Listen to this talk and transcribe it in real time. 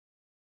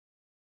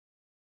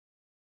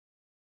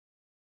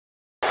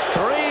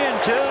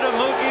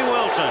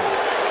Wilson.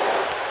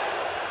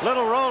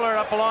 Little roller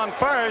up along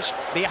first.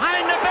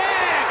 Behind the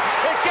bag.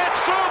 It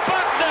gets through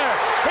Buckner.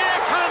 Here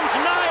comes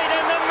Knight,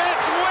 and the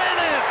Mets win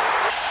it.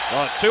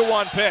 A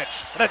 2-1 pitch.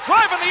 And a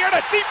drive in the air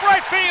to deep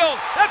right field.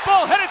 That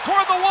ball headed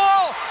toward the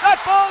wall. That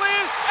ball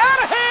is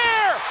out of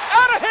here.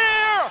 Out of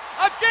here.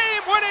 A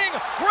game-winning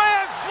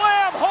grand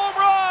slam home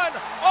run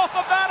off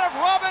the bat of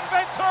Robin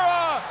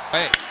Ventura.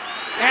 Hey.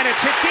 And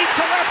it's hit deep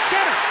to left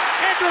center.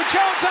 Andrew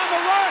Jones on the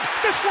run.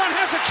 This one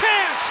has a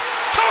chance.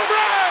 Home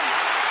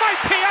run! Mike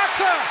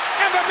Piazza,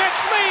 and the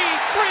Mets lead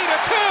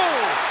 3-2.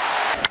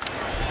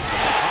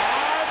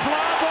 High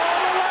fly ball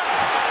to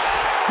left.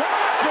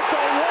 Back at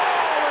the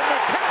wall, and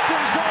the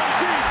captain's going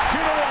deep to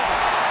the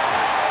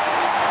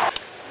wall.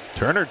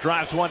 Turner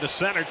drives one to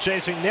center,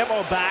 chasing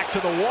Nimmo back to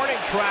the warning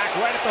track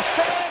right at the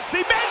fence.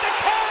 He made the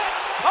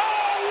catch!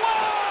 Oh,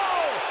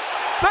 wow!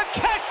 The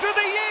catch of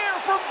the year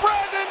for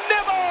Brandon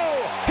Nimmo!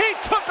 He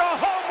took a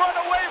home run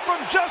away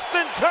from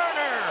Justin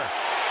Turner!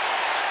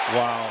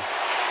 Wow.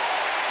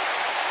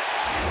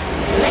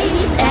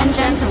 Ladies and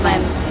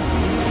gentlemen,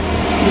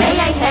 may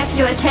I have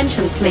your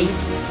attention,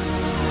 please?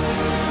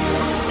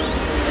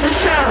 The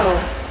show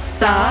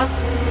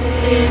starts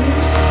in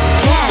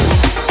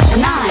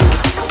 10, 9,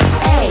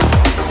 8,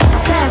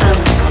 7,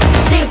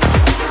 6,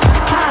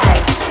 5,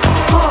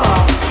 4,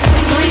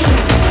 3,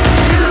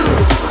 2,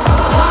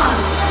 1,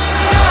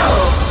 go!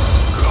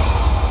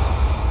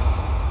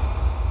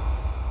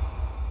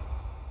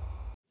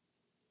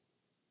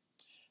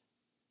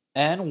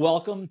 And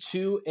welcome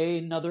to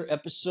another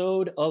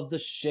episode of the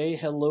Say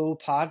Hello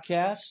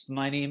podcast.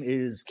 My name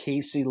is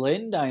Casey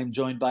Lind. I am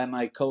joined by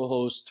my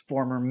co-host,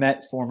 former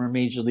Met, former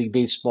Major League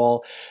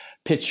Baseball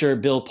pitcher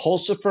Bill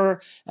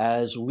Pulsifer,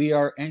 as we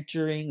are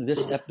entering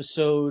this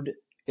episode.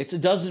 It's a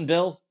dozen,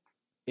 Bill.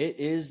 It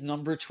is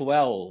number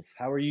 12.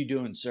 How are you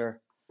doing, sir?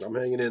 I'm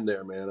hanging in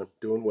there, man. I'm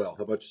doing well.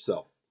 How about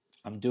yourself?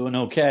 I'm doing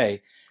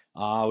okay.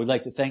 We'd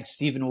like to thank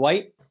Stephen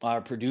White, our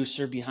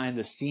producer behind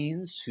the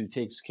scenes, who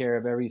takes care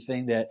of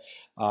everything that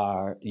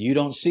you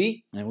don't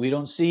see and we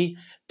don't see.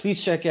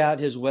 Please check out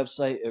his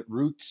website at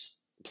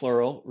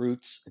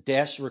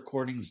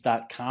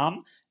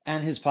roots-recordings.com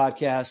and his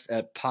podcast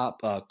at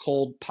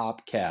Cold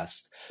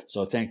Popcast.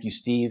 So thank you,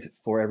 Steve,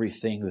 for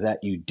everything that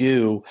you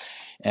do.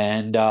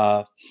 And,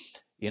 Bill,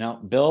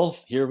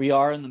 here we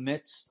are in the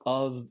midst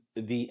of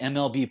the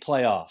MLB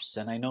playoffs.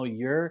 And I know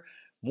you're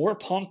more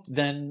pumped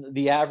than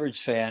the average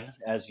fan,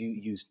 as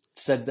you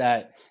said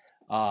that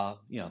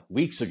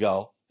weeks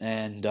ago,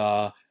 and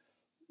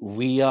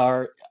we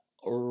are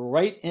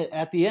right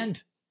at the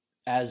end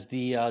as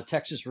the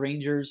Texas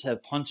Rangers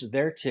have punched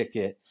their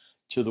ticket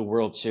to the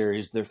World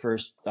Series, their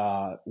first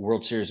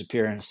World Series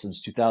appearance since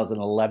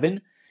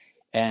 2011.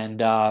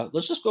 And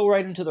let's just go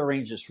right into the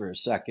Rangers for a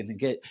second and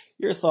get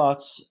your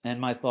thoughts and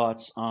my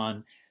thoughts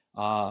on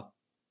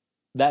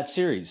that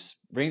series.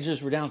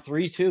 Rangers were down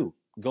 3-2.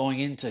 Going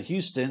into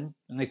Houston,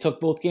 and they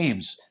took both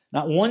games.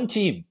 Not one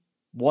team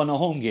won a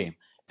home game.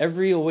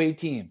 Every away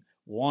team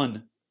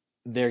won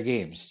their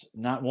games.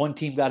 Not one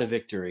team got a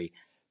victory.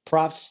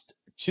 Props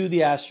to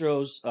the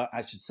Astros.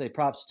 I should say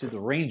props to the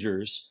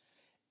Rangers.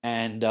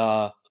 And,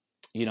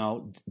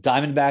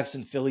 Diamondbacks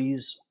and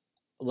Phillies.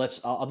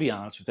 I'll be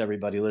honest with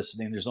everybody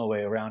listening. There's no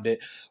way around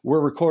it.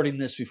 We're recording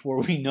this before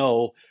we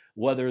know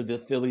whether the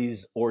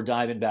Phillies or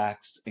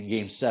Diamondbacks in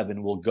Game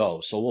 7 will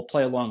go. So we'll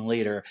play along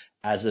later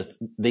as if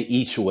they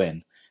each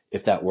win,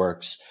 if that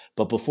works.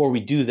 But before we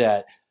do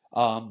that,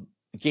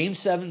 Game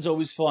 7 is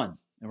always fun,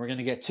 and we're going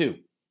to get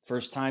two.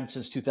 First time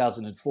since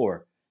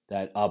 2004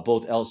 that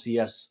both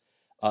LCS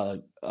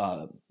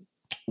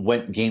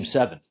went Game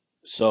 7.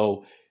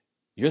 So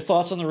your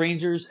thoughts on the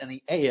Rangers and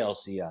the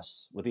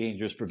ALCS with the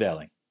Rangers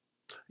prevailing?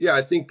 Yeah,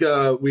 I think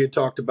we had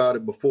talked about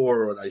it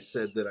before, and I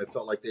said that I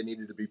felt like they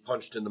needed to be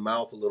punched in the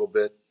mouth a little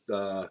bit,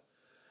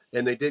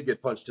 and they did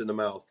get punched in the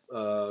mouth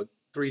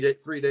 3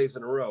 days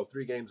in a row,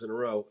 3 games in a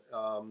row.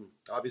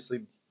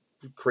 Obviously,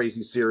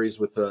 crazy series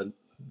with the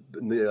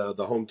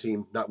home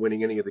team not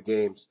winning any of the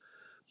games,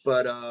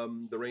 but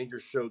the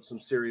Rangers showed some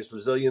serious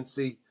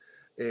resiliency,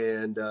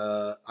 and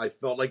I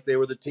felt like they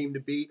were the team to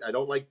beat. I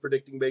don't like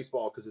predicting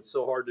baseball because it's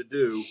so hard to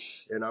do,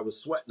 and I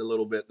was sweating a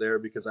little bit there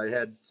because I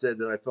had said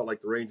that I felt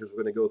like the Rangers were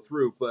going to go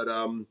through. But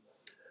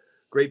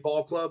great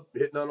ball club,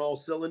 hitting on all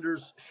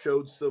cylinders,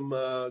 showed some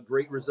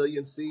great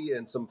resiliency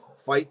and some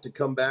fight to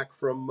come back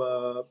from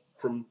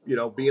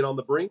being on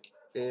the brink.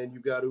 And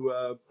you got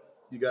to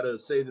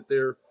say that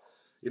they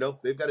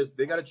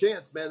got a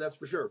chance, man. That's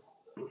for sure.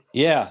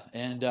 Yeah,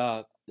 and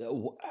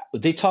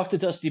they talked to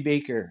Dusty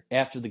Baker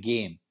after the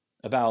game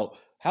about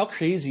how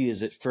crazy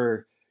is it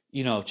for,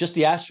 just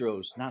the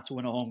Astros not to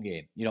win a home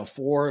game.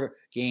 4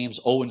 games,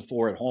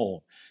 0-4 at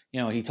home.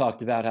 He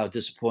talked about how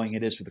disappointing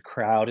it is for the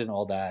crowd and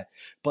all that.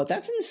 But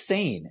that's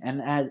insane.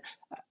 And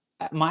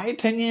my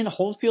opinion,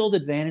 home field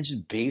advantage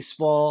in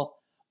baseball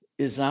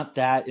is not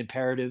that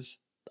imperative,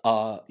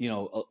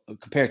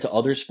 compared to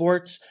other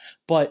sports.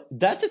 But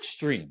that's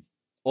extreme.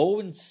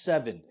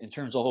 0-7 in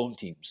terms of home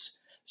teams.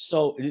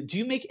 So do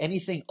you make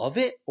anything of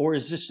it? Or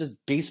is this just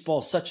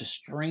baseball such a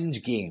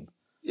strange game?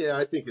 Yeah,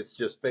 I think it's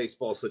just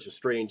baseball is such a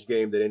strange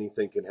game that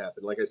anything can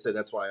happen. Like I said,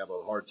 that's why I have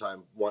a hard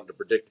time wanting to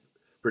predict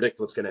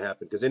what's going to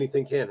happen, because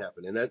anything can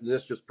happen, and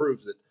this just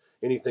proves that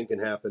anything can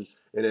happen.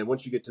 And then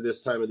once you get to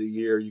this time of the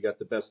year, you got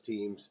the best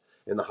teams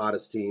and the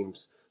hottest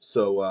teams.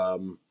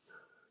 So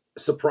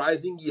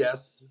surprising,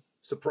 yes.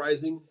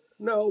 Surprising,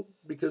 no,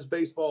 because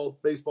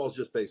baseball's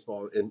just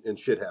baseball, and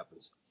shit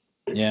happens.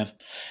 Yeah.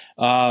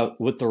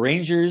 With the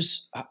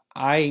Rangers,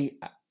 I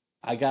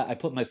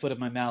put my foot in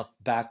my mouth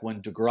back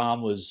when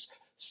deGrom was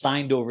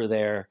signed over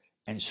there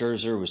and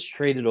Scherzer was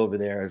traded over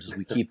there. As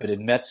we keep it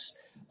in Mets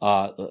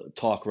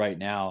talk right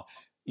now,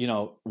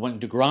 when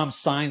deGrom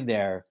signed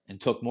there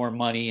and took more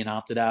money and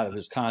opted out of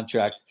his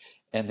contract,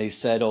 and they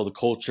said, "Oh, the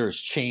culture has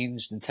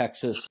changed in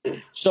Texas."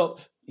 So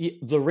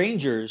the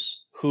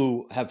Rangers,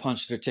 who have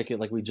punched their ticket,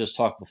 like we just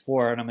talked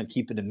before, and I'm going to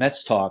keep it in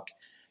Mets talk.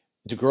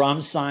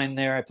 deGrom signed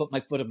there. I put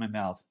my foot in my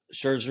mouth.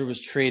 Scherzer was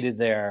traded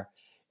there,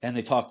 and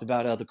they talked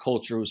about how the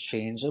culture was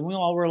changed, and we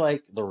all were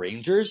like, the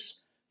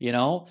Rangers,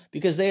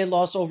 because they had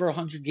lost over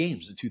 100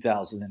 games in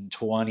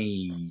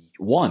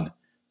 2021.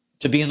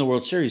 To be in the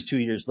World Series 2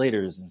 years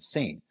later is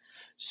insane.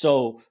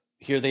 So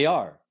here they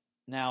are.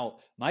 Now,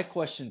 my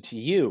question to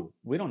you,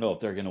 we don't know if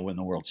they're going to win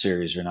the World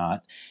Series or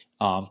not,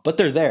 but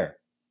they're there.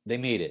 They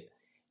made it.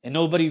 And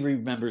nobody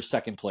remembers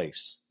second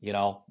place.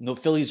 No,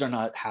 Phillies are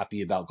not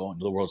happy about going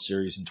to the World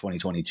Series in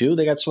 2022.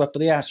 They got swept by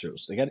the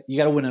Astros. You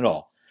got to win it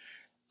all.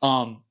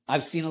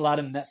 I've seen a lot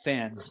of Met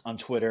fans on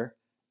Twitter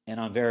and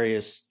on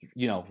various,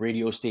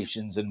 radio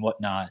stations and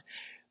whatnot.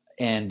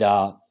 And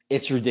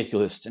it's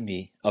ridiculous to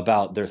me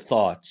about their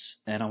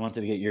thoughts. And I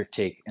wanted to get your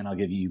take, and I'll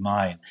give you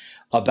mine,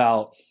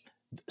 about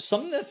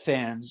some of the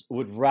fans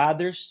would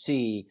rather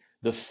see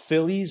the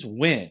Phillies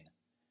win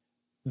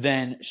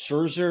than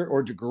Scherzer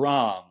or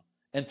deGrom.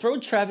 And throw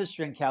Travis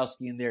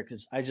Jankowski in there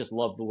because I just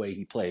love the way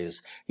he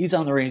plays. He's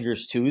on the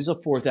Rangers too. He's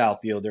a fourth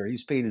outfielder.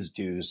 He's paid his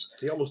dues.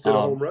 He almost did a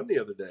home run the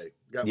other day.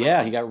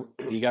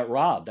 He got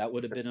robbed. That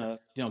would have been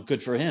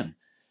good for him.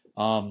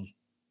 I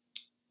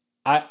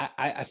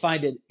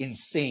find it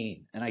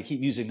insane, and I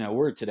keep using that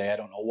word today. I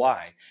don't know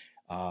why.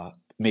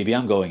 Maybe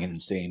I'm going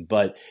insane,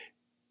 but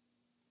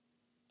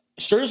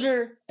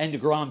Scherzer and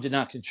deGrom did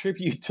not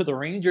contribute to the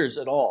Rangers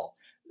at all.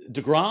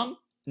 deGrom,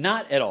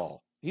 not at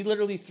all. He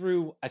literally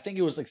threw, I think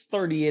it was like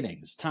 30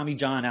 innings. Tommy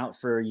John out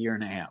for a year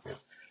and a half.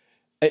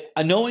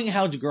 Knowing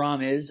how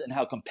deGrom is and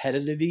how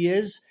competitive he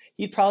is,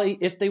 he'd probably,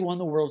 if they won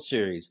the World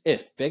Series,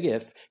 big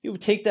if, he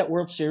would take that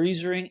World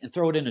Series ring and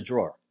throw it in a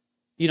drawer.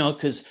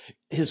 Because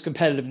his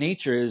competitive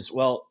nature is,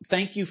 well,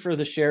 thank you for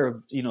the share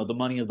of, the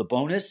money of the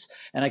bonus,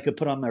 and I could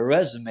put on my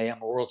resume,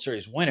 I'm a World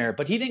Series winner,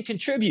 but he didn't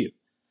contribute.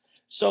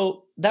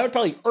 So that would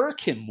probably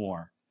irk him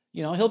more.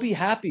 He'll be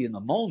happy in the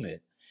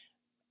moment.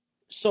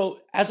 So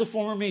as a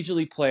former Major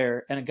League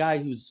player and a guy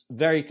who's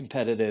very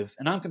competitive,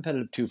 and I'm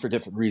competitive too for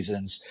different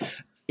reasons,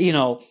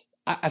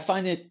 I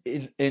find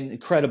it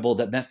incredible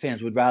that Met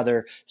fans would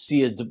rather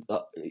see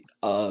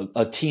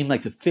a team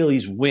like the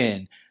Phillies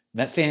win.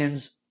 Met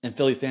fans and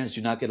Philly fans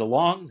do not get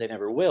along. They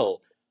never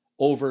will.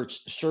 Over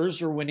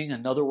Scherzer winning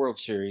another World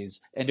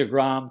Series and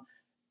deGrom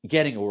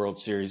getting a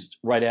World Series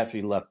right after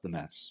he left the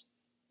Mets.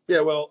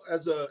 Yeah, well,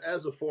 as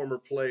a former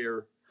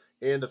player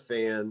and a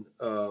fan,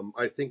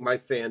 I think my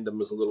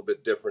fandom is a little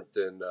bit different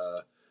than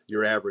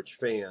your average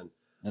fan.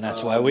 And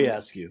that's why we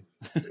ask you.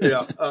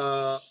 Yeah.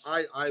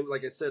 I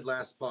like I said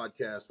last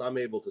podcast, I'm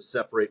able to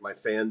separate my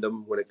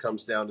fandom when it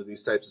comes down to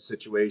these types of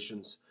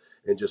situations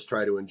and just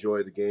try to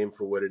enjoy the game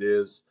for what it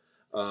is.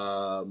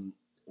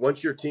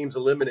 Once your team's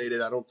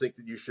eliminated, I don't think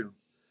that you should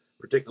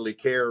particularly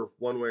care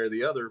one way or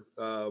the other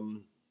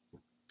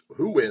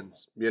who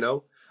wins,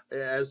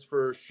 As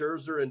for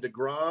Scherzer and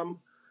deGrom,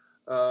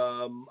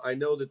 I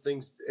know that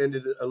things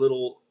ended a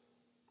little,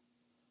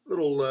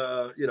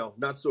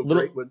 not so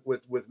great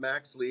with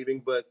Max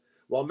leaving. But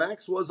while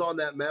Max was on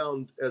that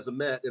mound as a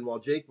Met, and while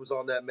Jake was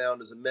on that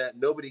mound as a Met,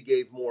 nobody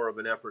gave more of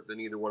an effort than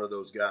either one of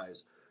those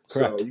guys.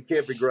 Correct. So you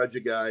can't begrudge a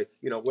guy,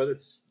 whether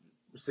it's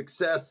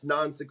success,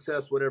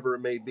 non-success, whatever it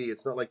may be.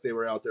 It's not like they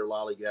were out there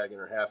lollygagging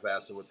or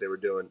half-assing what they were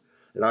doing.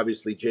 And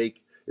obviously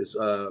Jake is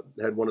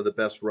had one of the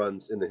best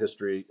runs in the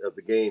history of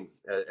the game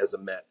as a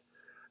Met.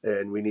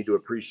 And we need to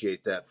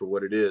appreciate that for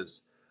what it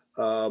is.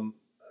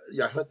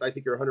 Yeah, I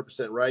think you're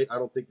 100% right. I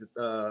don't think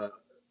that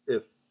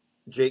if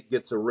Jake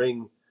gets a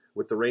ring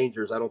with the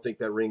Rangers, I don't think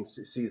that ring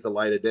sees the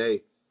light of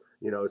day.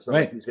 It's not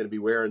like he's going to be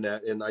wearing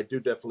that. And I do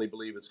definitely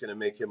believe it's going to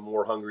make him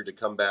more hungry to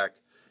come back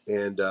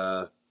and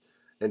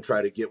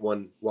try to get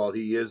one while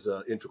he is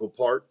an integral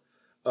part.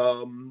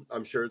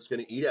 I'm sure it's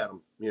going to eat at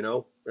him,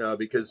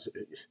 because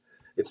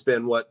it's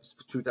been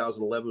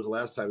 2011 was the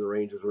last time the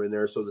Rangers were in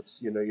there. So that's,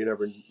 you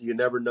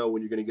never know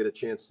when you're going to get a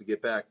chance to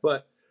get back.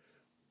 But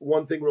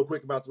one thing real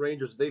quick about the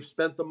Rangers, they've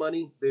spent the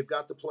money, they've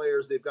got the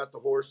players, they've got the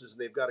horses, and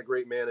they've got a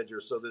great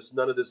manager. So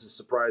none of this is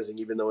surprising,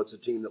 even though it's a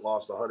team that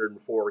lost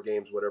 104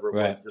 games, whatever it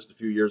was just a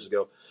few years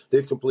ago.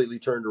 They've completely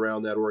turned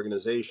around that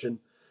organization.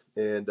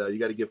 And you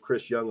got to give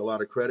Chris Young a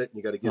lot of credit, and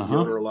you got to give the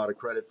owner a lot of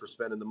credit for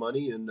spending the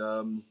money.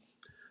 And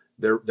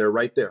they're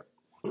right there.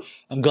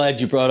 I'm glad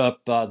you brought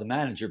up the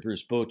manager,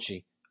 Bruce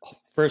Bochy.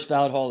 First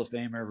ballot Hall of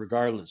Famer,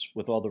 regardless,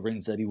 with all the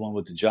rings that he won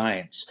with the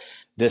Giants.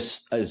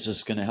 This is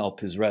just going to help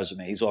his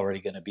resume. He's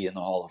already going to be in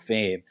the Hall of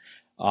Fame.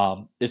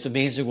 It's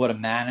amazing what a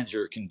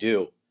manager can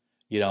do,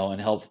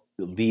 and help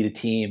lead a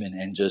team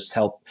and just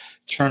help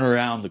turn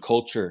around the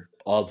culture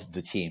of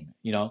the team,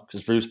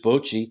 because Bruce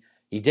Bochy,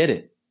 he did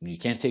it. You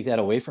can't take that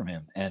away from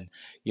him. And,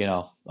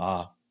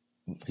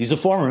 he's a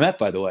former Met,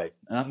 by the way.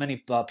 Not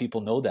many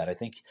people know that. I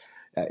think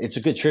it's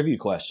a good trivia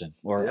question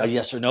or a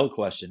yes or no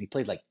question. He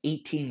played like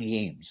 18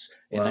 games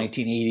in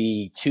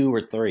 1982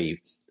 or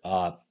 3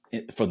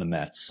 for the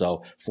Mets.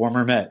 So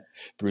former Met,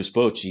 Bruce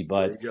Bochy.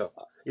 But there you go.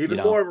 Even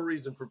more of a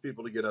reason for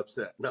people to get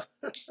upset. No.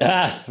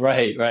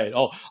 Right.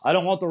 Oh, I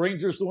don't want the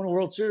Rangers to win a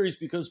World Series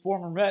because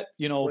former Met,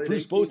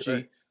 Bruce 18,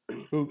 Bochy,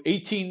 who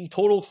 18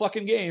 total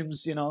fucking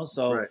games,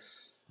 so.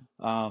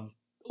 Right.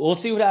 We'll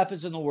see what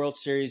happens in the World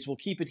Series. We'll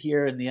keep it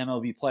here in the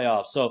MLB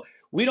playoffs. So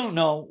we don't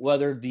know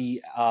whether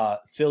the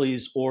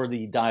Phillies or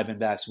the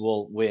Diamondbacks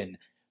will win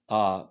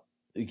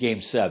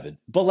Game 7.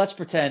 But let's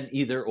pretend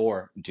either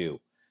or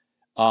do.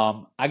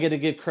 I got to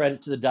give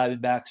credit to the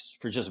Diamondbacks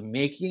for just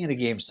making it a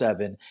Game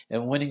 7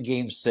 and winning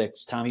Game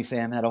 6. Tommy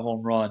Pham had a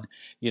home run.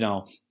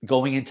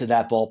 Going into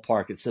that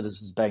ballpark at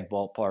Citizens Bank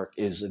Ballpark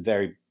is a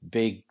very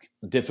big,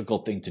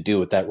 difficult thing to do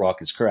with that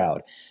raucous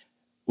crowd.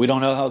 We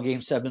don't know how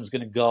Game 7 is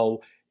going to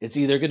go. It's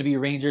either going to be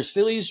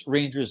Rangers-Phillies,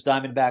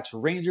 Rangers-Diamondbacks.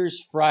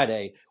 Rangers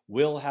Friday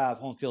will have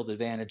home field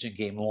advantage in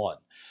Game 1.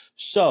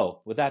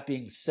 So, with that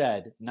being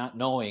said, not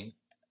knowing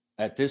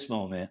at this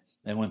moment,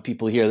 and when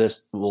people hear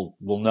this, we'll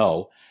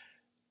know,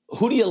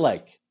 who do you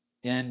like?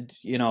 And,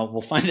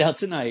 we'll find out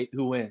tonight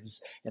who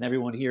wins. And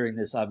everyone hearing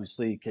this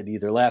obviously could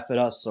either laugh at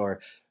us or,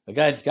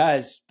 again,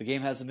 guys, the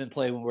game hasn't been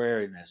played when we're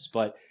airing this.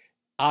 But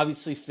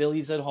obviously,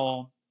 Phillies at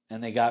home.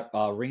 And they got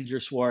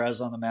Ranger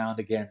Suarez on the mound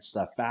against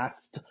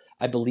Faft,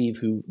 I believe,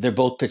 who they're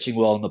both pitching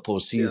well in the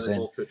postseason. Yeah, they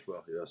both pitch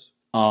well, yes.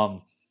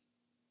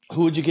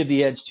 Who would you give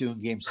the edge to in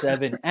Game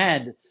 7?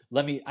 And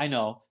I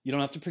know you don't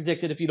have to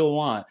predict it if you don't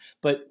want,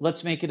 but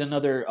let's make it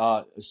another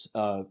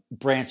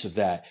branch of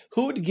that.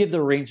 Who would give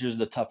the Rangers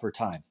the tougher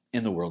time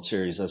in the World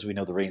Series, as we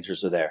know the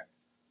Rangers are there?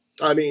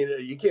 I mean,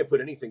 you can't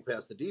put anything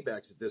past the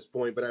D-backs at this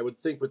point, but I would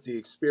think with the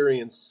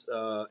experience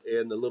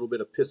and the little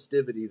bit of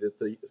festivity that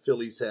the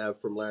Phillies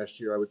have from last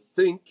year, I would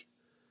think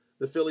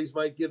the Phillies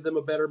might give them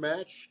a better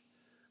match.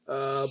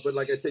 But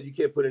like I said, you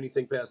can't put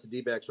anything past the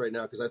D-backs right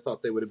now because I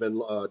thought they would have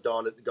been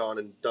done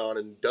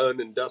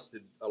and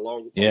dusted a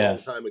long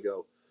time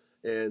ago.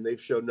 And they've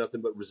shown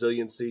nothing but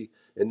resiliency.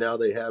 And now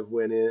they have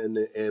went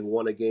in and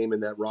won a game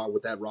in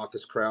with that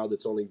raucous crowd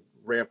that's only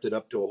ramped it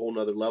up to a whole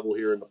nother level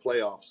here in the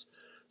playoffs.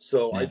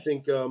 So I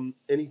think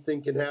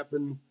anything can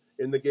happen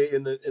in the game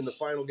in the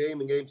final game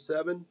in Game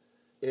 7,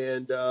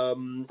 and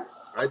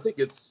I think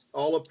it's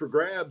all up for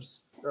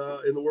grabs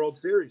in the World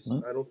Series.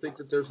 I don't think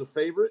that there's a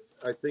favorite.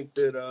 I think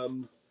that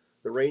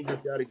the Rangers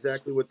got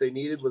exactly what they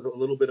needed with a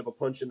little bit of a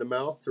punch in the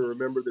mouth to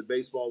remember that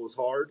baseball was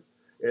hard,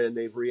 and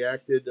they've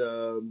reacted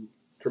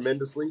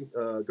tremendously.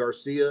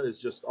 Garcia is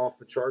just off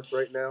the charts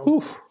right now,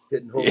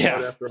 hitting home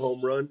run after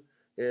home run,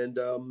 and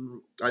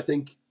I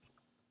think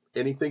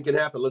anything can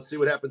happen. Let's see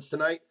what happens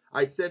tonight.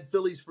 I said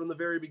Phillies from the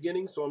very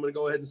beginning, so I'm going to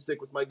go ahead and stick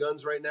with my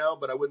guns right now,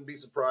 but I wouldn't be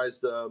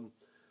surprised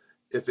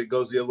if it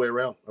goes the other way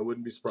around. I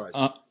wouldn't be surprised.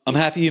 I'm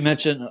happy you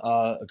mentioned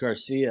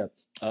Garcia,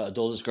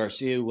 Adolis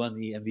Garcia, who won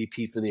the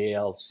MVP for the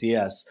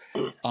ALCS.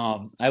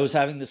 I was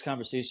having this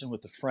conversation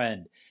with a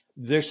friend.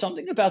 There's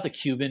something about the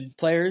Cuban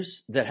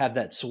players that have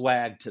that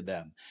swag to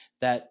them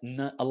that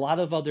a lot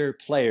of other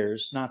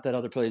players, not that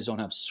other players don't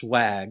have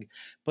swag,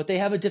 but they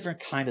have a different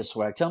kind of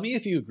swag. Tell me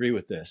if you agree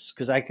with this,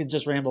 because I could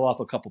just ramble off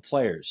a couple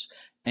players,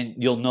 and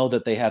you'll know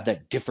that they have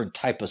that different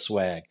type of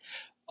swag.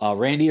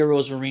 Randy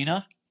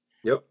Arozarena,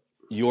 yep,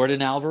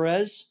 Yordan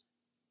Alvarez,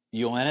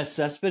 Yoenis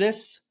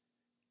Cespedes,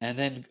 and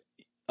then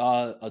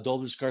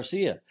Adolis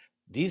Garcia.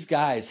 These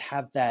guys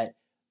have that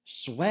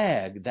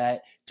swag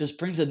that just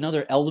brings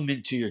another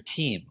element to your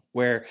team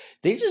where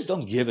they just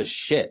don't give a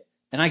shit.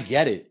 And I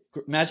get it.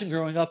 Imagine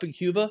growing up in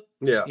Cuba,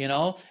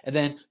 and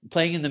then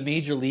playing in the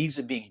major leagues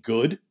and being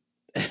good.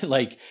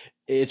 Like,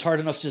 it's hard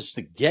enough just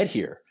to get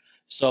here.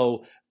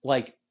 So,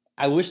 like,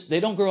 I wish they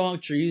don't grow on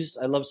trees.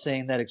 I love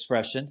saying that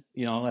expression,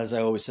 as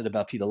I always said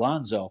about Pete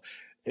Alonso.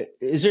 Do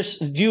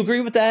you agree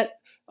with that?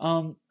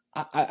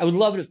 I would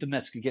love it if the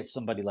Mets could get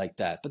somebody like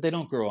that, but they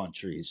don't grow on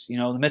trees.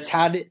 The Mets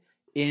had it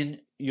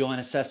in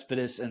Yoenis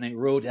Cespedes, and they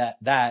rode at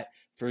that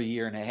for a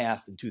year and a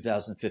half in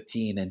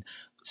 2015 and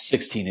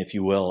 16, if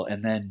you will.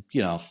 And then,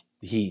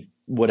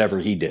 whatever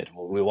he did,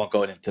 we won't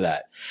go into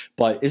that.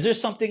 But is there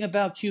something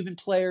about Cuban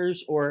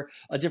players or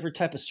a different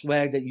type of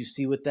swag that you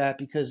see with that?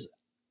 Because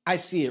I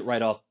see it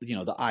right off,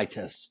 the eye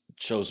test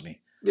shows me.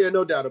 Yeah,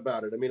 no doubt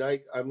about it. I mean,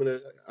 I'm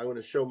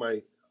gonna show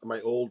my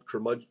old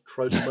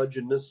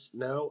curmudgeonness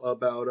now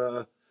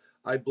about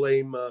I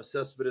blame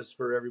Cespedes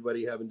for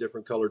everybody having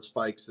different colored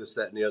spikes, this,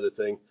 that, and the other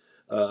thing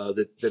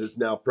that is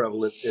now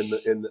prevalent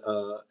in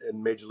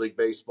Major League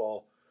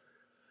Baseball.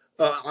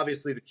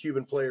 Obviously, the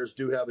Cuban players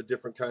do have a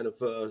different kind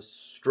of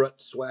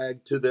strut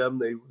swag to them.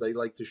 They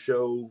like to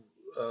show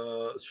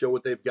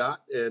what they've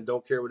got and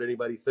don't care what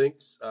anybody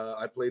thinks.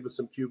 I played with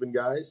some Cuban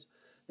guys,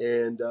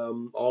 and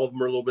all of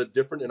them are a little bit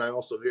different. And I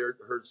also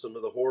heard some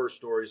of the horror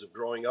stories of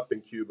growing up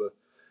in Cuba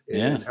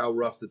and how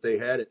rough that they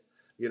had it.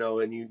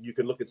 And you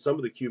can look at some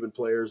of the Cuban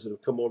players that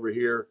have come over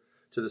here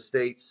to the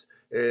States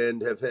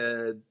and have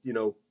had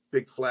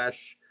big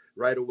flash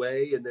right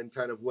away and then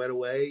kind of went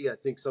away. I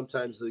think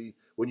sometimes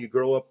when you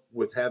grow up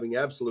with having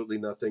absolutely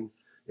nothing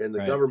and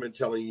the government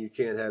telling you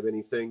can't have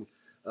anything,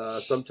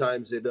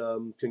 sometimes it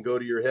can go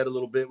to your head a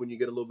little bit when you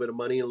get a little bit of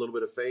money and a little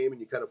bit of fame and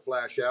you kind of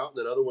flash out, and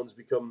then other ones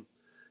become,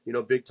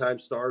 big time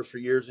stars for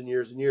years and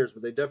years and years.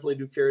 But they definitely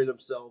do carry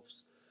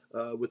themselves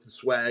with the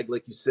swag,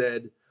 like you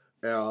said,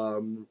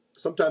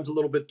 sometimes a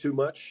little bit too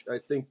much. I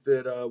think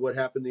that what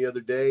happened the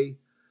other day,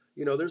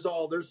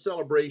 there's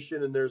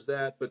celebration and there's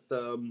that, but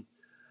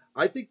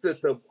I think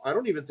that I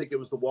don't even think it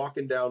was the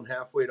walking down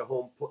halfway to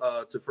home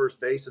to first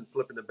base and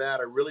flipping the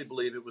bat. I really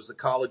believe it was the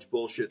college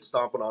bullshit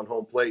stomping on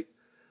home plate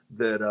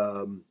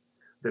that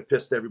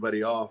pissed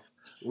everybody off.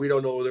 We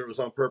don't know whether it was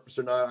on purpose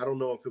or not. I don't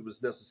know if it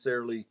was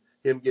necessarily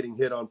him getting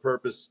hit on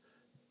purpose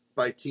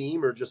by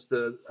team or just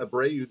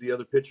Abreu, the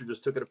other pitcher,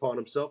 just took it upon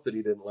himself that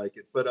he didn't like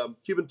it. But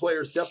Cuban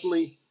players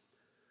definitely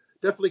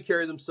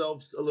carry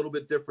themselves a little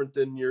bit different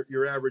than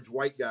your average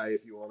white guy,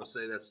 if you want to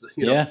say that's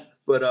know.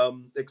 But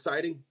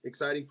exciting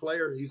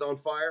player. He's on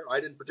fire. I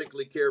didn't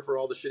particularly care for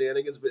all the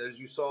shenanigans, but as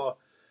you saw,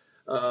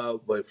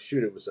 but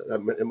shoot,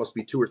 it must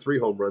be 2 or 3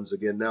 home runs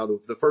again. Now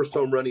the first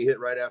home run he hit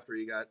right after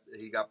he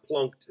got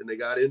plunked and they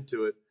got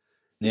into it.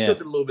 He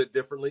took it a little bit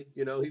differently.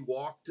 He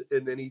walked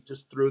and then he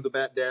just threw the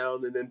bat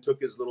down and then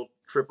took his little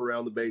trip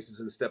around the bases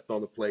and stepped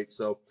on the plate.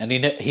 So and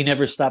he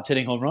never stopped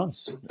hitting home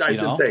runs.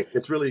 It's insane.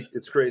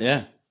 It's crazy.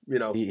 Yeah.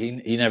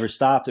 He never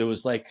stopped. It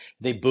was like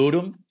they booed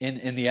him in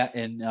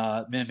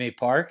Minute Maid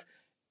Park,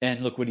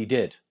 and look what he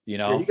did. He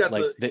got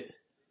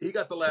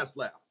the last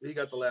laugh. He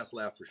got the last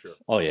laugh for sure.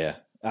 Oh yeah,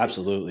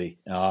 absolutely.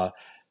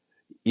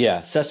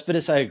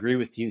 Cespedes, I agree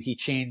with you. He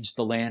changed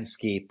the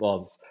landscape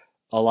of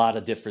a lot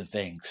of different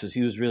things because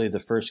he was really the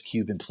first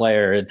Cuban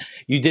player. And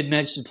you did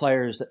mention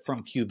players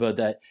from Cuba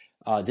that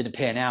didn't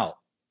pan out,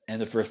 and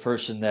the first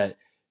person that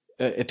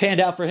it panned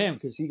out for him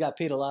because he got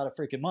paid a lot of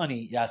freaking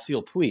money,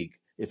 Yasiel Puig.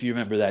 If you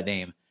remember that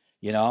name,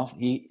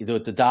 he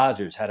with the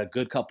Dodgers had a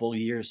good couple of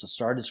years to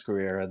start his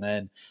career and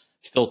then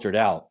filtered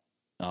out.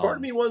 Part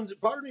of me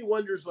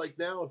wonders like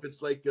now if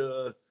it's like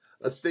a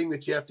thing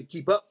that you have to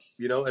keep up,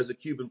 as a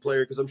Cuban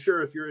player, because I'm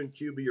sure if you're in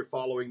Cuba, you're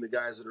following the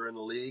guys that are in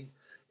the league,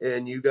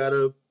 and you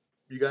gotta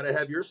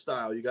have your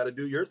style, you gotta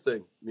do your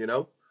thing,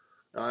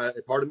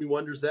 Part of me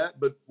wonders that,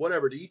 but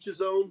whatever, to each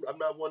his own. I'm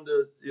not one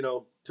to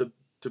to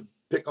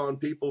pick on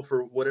people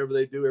for whatever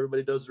they do.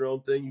 Everybody does their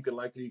own thing. You can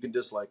like it, you can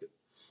dislike it.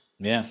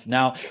 Yeah.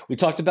 Now, we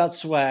talked about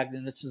swag,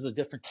 and this is a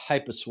different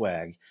type of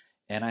swag.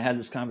 And I had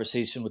this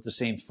conversation with the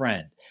same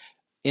friend.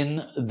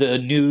 In the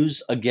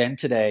news again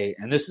today,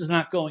 and this is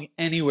not going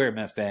anywhere,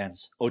 Met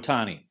fans,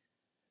 Ohtani.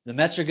 The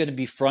Mets are going to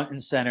be front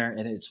and center,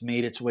 and it's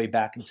made its way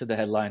back into the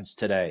headlines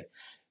today.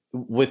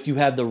 You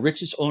have the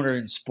richest owner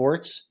in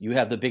sports, you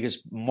have the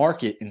biggest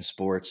market in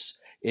sports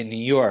in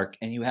New York,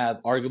 and you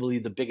have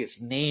arguably the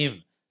biggest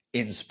name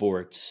in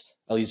sports,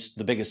 at least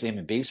the biggest name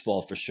in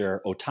baseball for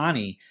sure,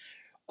 Ohtani.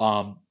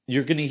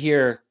 You're going to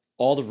hear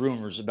all the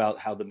rumors about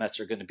how the Mets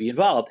are going to be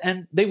involved,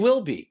 and they will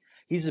be.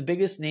 He's the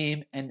biggest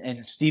name,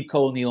 and Steve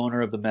Cohen, the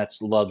owner of the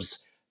Mets,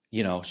 loves,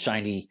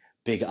 shiny,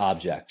 big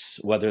objects,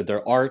 whether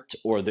they're art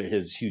or they're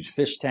his huge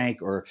fish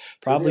tank or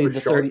probably the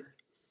 30.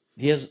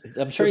 He has.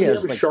 I'm sure he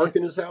has a shark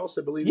in his house,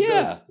 I believe.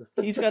 Yeah,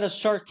 he's got a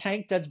shark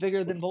tank that's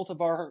bigger than both of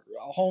our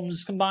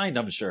homes combined.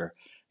 I'm sure.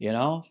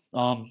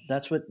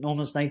 That's what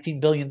almost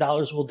 $19 billion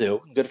will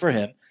do. Good for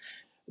him.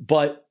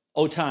 But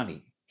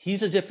Ohtani,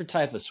 he's a different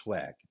type of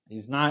swag.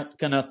 He's not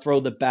going to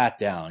throw the bat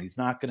down. He's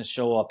not going to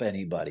show up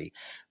anybody.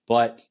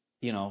 But,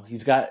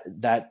 he's got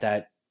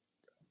that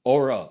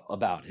aura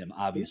about him,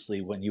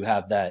 obviously, when you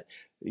have that,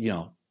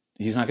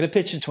 he's not going to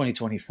pitch in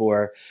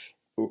 2024.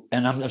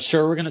 And I'm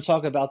sure we're going to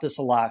talk about this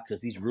a lot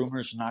because these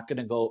rumors are not going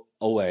to go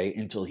away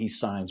until he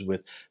signs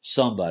with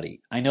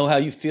somebody. I know how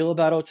you feel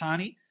about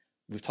Ohtani.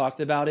 We've talked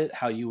about it,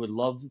 how you would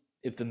love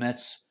if the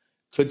Mets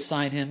could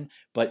sign him.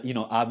 But,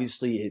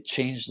 obviously it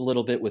changed a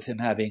little bit with him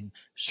having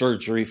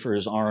surgery for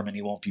his arm and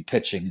he won't be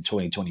pitching in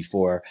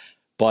 2024.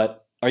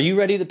 But are you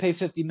ready to pay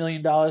 $50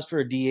 million for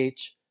a DH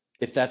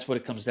if that's what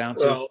it comes down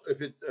to? Well,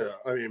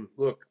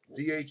 look,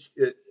 DH,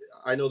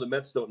 I know the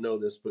Mets don't know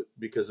this, but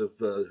because of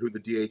who the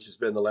DH has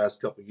been the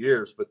last couple of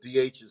years, but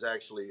DH is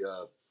actually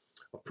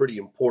a pretty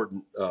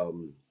important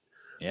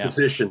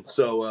position.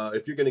 So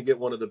if you're going to get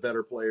one of the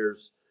better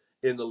players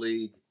in the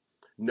league,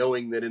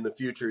 knowing that in the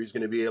future he's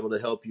going to be able to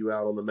help you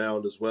out on the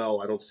mound as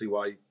well, I don't see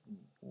why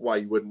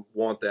you wouldn't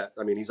want that.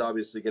 I mean, he's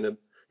obviously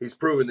he's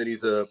proven that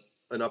he's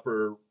an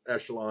upper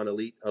echelon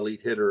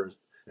elite hitter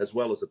as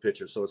well as a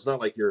pitcher. So it's not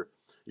like you're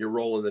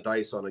rolling the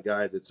dice on a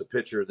guy that's a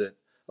pitcher that,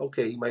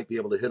 okay, he might be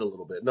able to hit a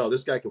little bit. No,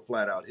 this guy can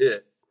flat out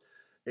hit.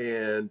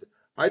 And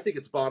I think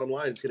it's bottom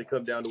line. It's going to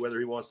come down to whether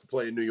he wants to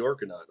play in New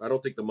York or not. I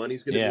don't think the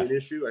money's going to be an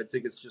issue. I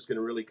think it's just going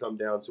to really come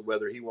down to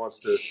whether he wants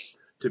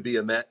to be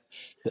a Met.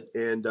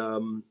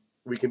 And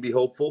we can be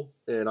hopeful,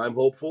 and I'm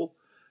hopeful.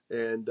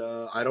 And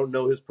I don't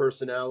know his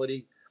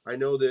personality. I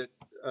know that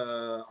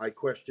I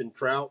question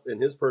Trout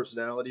and his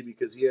personality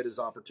because he had his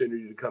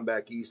opportunity to come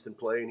back east and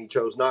play, and he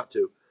chose not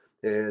to.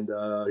 And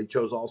he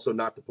chose also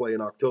not to play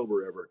in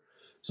October ever.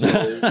 So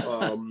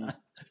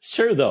it's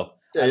true, though.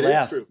 I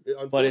laugh, true.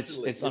 But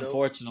it's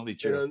unfortunately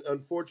true. And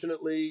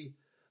unfortunately,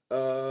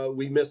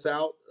 we miss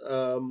out,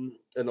 and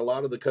a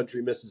lot of the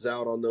country misses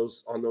out on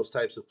those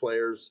types of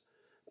players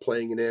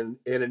playing in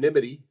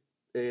anonymity.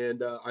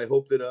 And I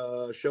hope that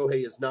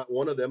Shohei is not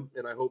one of them,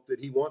 and I hope that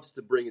he wants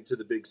to bring it to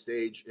the big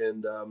stage.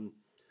 And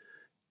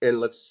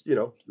let's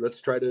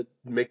try to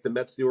make the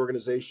Mets the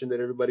organization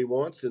that everybody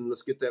wants, and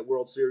let's get that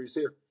World Series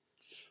here.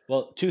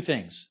 Well, two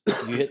things.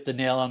 You hit the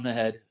nail on the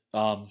head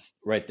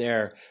right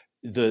there.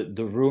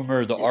 The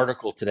rumor, the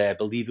article today, I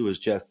believe it was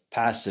Jeff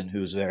Passan,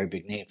 who's a very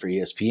big name for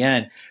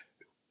ESPN.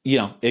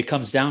 It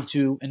comes down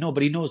to, and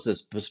nobody knows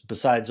this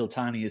besides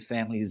Ohtani, his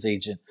family, his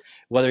agent,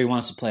 whether he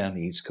wants to play on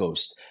the East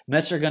Coast.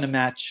 Mets are going to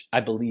match,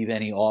 I believe,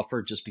 any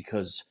offer just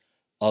because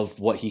of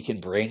what he can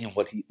bring and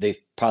what they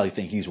probably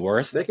think he's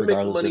worth. They can make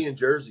the money in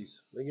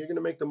jerseys. You're going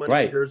to make the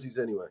money in jerseys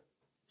anyway.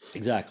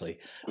 Exactly.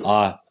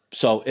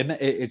 So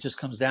it just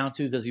comes down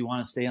to, does he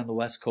want to stay on the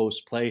West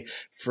Coast, play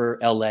for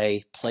LA,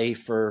 play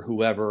for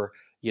whoever?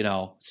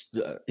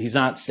 He's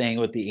not staying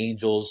with the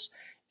Angels,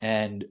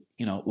 and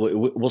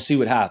we'll see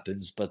what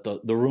happens. But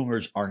the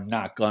rumors are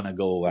not gonna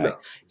go away. No.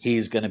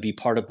 He's going to be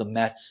part of the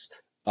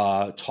Mets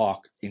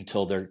talk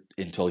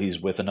until he's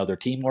with another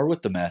team or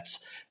with the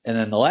Mets. And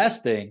then the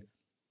last thing,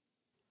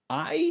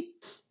 I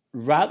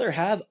rather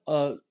have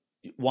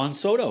Juan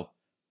Soto,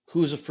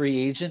 who's a free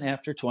agent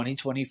after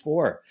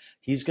 2024.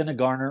 He's going to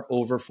garner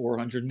over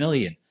 $400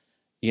 million.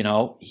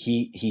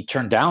 He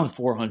turned down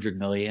 $400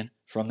 million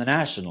from the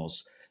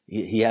Nationals.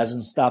 He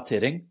hasn't stopped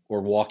hitting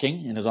or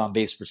walking, and his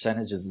on-base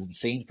percentage is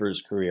insane for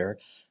his career.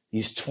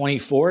 He's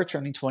 24,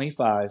 turning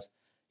 25.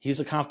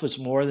 He's accomplished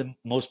more than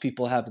most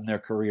people have in their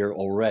career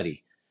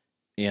already,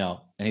 and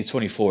he's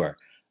 24.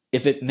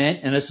 If it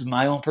meant, and this is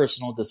my own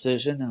personal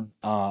decision, and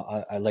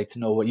I'd like to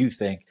know what you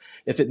think,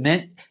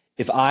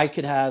 if I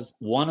could have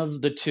one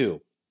of the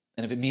two,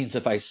 and if it means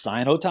if I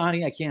sign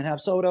Ohtani, I can't have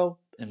Soto,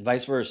 and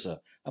vice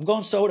versa, I'm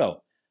going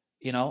Soto.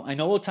 I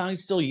know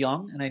Ohtani's still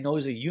young, and I know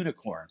he's a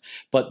unicorn,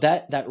 but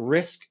that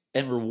risk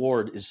and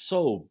reward is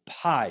so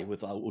high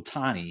with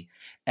Ohtani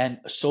and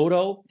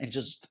Soto. And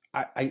just,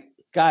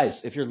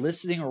 guys, if you're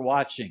listening or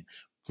watching,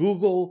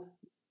 Google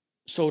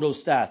Soto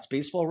stats,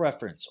 Baseball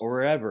Reference, or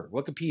wherever,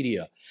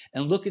 Wikipedia,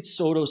 and look at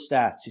Soto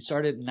stats. He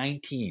started at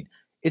 19.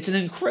 It's an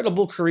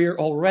incredible career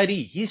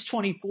already. He's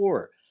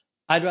 24.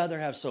 I'd rather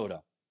have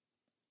Soto.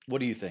 What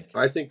do you think?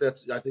 I think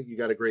you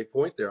got a great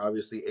point there.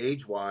 Obviously,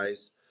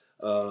 age-wise,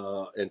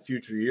 and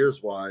future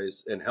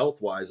years-wise, and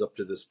health-wise, up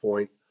to this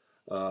point,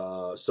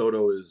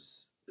 Soto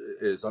is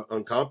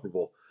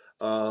uncomparable.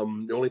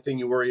 The only thing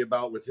you worry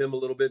about with him a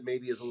little bit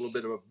maybe is a little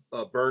bit of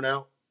a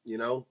burnout,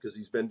 because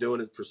he's been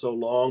doing it for so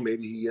long.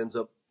 Maybe he ends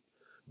up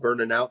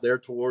burning out there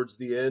towards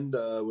the end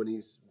when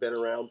he's been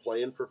around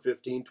playing for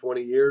 15,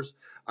 20 years.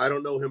 I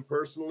don't know him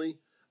personally.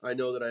 I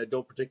know that I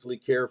don't particularly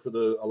care for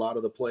a lot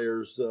of the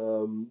players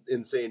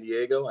in San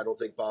Diego. I don't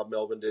think Bob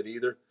Melvin did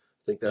either.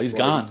 I think that's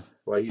gone.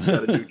 Why he's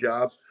got a new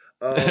job.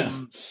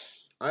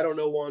 I don't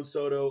know Juan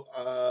Soto.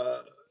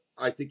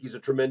 I think he's a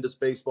tremendous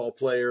baseball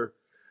player.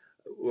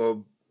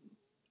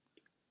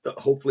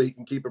 Hopefully he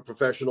can keep it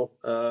professional.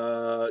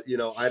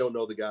 I don't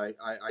know the guy.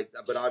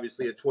 But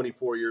obviously at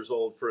 24 years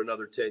old for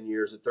another 10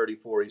 years, at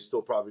 34, he's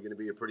still probably going to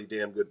be a pretty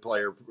damn good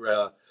player.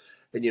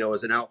 And,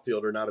 as an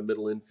outfielder, not a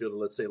middle infielder,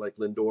 let's say like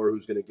Lindor,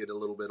 who's going to get a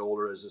little bit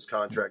older as his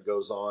contract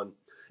goes on.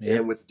 Yeah.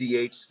 And with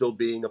DH still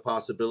being a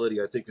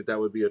possibility, I think that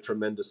would be a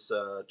tremendous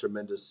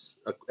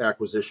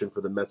acquisition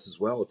for the Mets as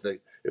well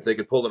if they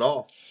could pull it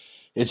off.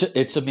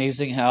 It's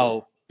amazing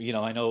how,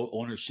 I know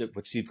ownership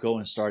with Steve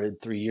Cohen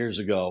started 3 years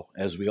ago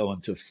as we go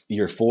into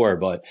year 4,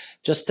 but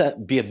just to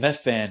be a Met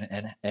fan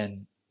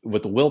and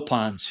with the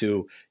Wilpons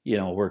who,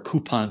 were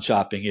coupon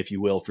shopping, if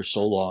you will, for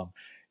so long,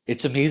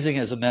 it's amazing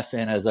as a Met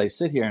fan as I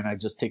sit here and I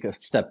just take a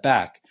step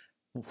back.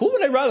 Who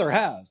would I rather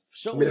have?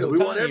 We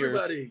want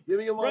everybody. Give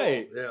me them all.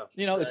 Right. Yeah.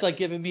 Exactly. It's like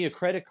giving me a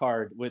credit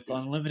card with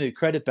unlimited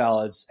credit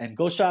ballots and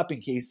go shopping,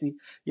 Casey.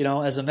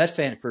 As a Met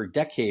fan for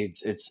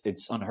decades,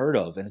 it's unheard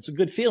of and it's a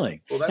good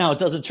feeling. Now it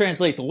doesn't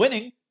translate to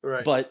winning,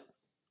 right? But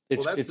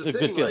it's a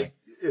good feeling. Like,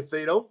 if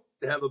they don't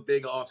have a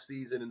big off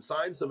season and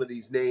sign some of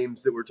these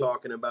names that we're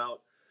talking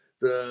about,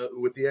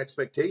 with the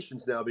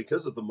expectations now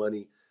because of the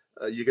money.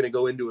 You're going to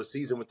go into a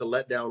season with the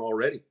letdown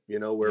already,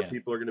 where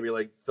people are going to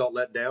be felt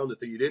let down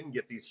that you didn't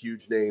get these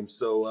huge names.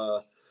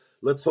 So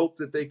let's hope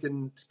that they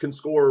can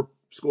score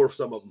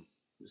some of them.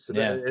 So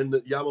and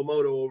the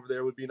Yamamoto over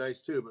there would be nice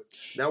too. But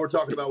now we're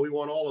talking about we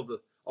want all of the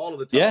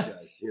top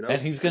guys.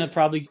 And he's going to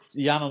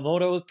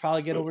Yamamoto would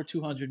probably get over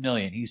 $200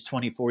 million. He's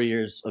 24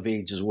 years of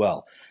age as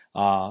well.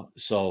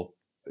 So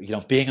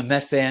being a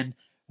Met fan,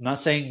 I'm not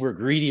saying we're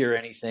greedy or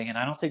anything, and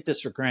I don't take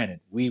this for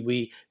granted.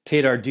 We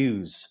paid our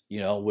dues,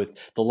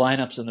 with the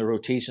lineups and the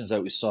rotations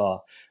that we saw,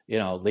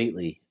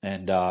 lately,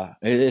 and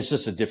it's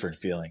just a different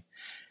feeling.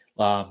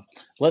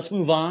 Let's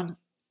move on.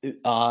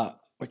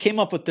 I came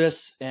up with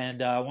this,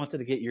 and I wanted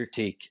to get your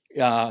take.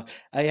 I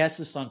asked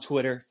this on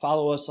Twitter.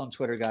 Follow us on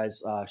Twitter,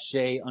 guys.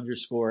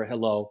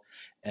 Shay_hello,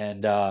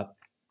 and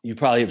you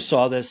probably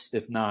saw this.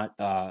 If not,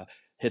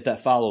 hit that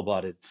follow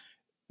button.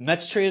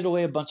 Mets traded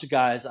away a bunch of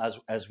guys,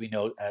 as we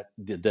know, at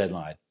the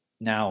deadline.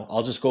 Now,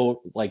 I'll just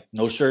go like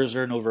no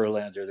Scherzer, no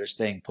Verlander. They're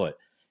staying put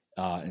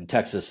in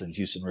Texas and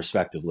Houston,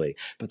 respectively.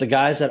 But the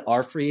guys that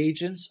are free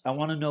agents, I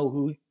want to know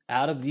who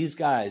out of these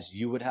guys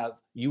you would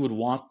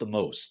want the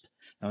most.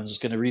 I'm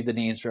just going to read the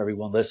names for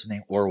everyone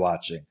listening or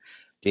watching.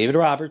 David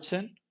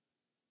Robertson,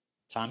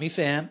 Tommy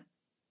Pham,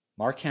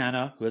 Mark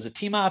Hanna, who has a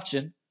team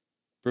option.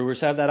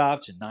 Brewers have that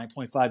option,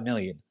 $9.5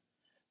 million.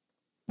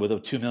 With a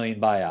 $2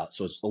 million buyout.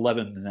 So it's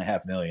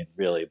 $11.5 million,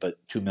 really, but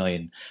 $2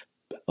 million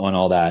on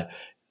all that.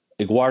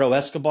 Eduardo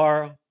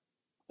Escobar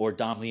or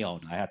Dom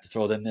Leone. I have to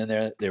throw them in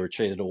there. They were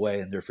traded away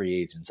and they're free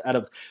agents. Out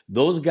of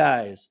those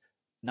guys,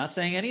 not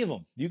saying any of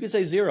them, you could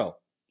say zero.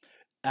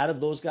 Out of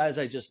those guys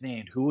I just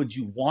named, who would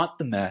you want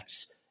the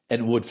Mets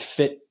and would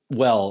fit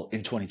well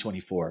in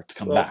 2024 to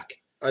come back?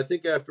 I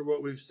think after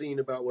what we've seen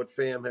about what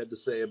Pham had to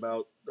say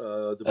about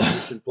the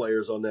position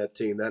players on that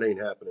team, that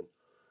ain't happening.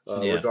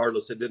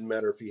 Regardless, it didn't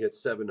matter if he hit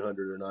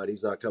 700 or not.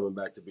 He's not coming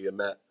back to be a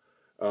Met.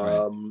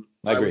 Right.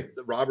 I agree.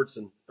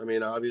 Robertson,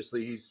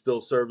 obviously he's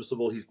still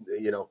serviceable. He's,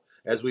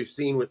 as we've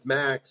seen with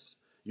Max,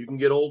 you can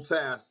get old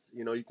fast.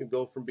 You can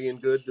go from being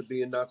good to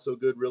being not so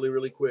good really,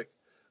 really quick.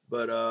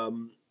 But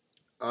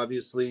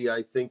obviously,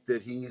 I think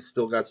that he's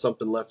still got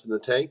something left in the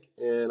tank,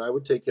 and I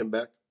would take him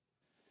back.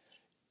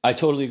 I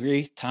totally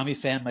agree. Tommy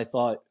Pham, I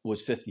thought,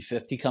 was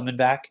 50-50 coming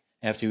back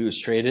after he was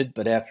traded,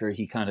 but after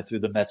he kind of threw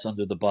the Mets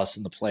under the bus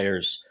and the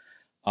players.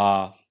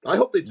 I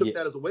hope they took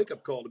that as a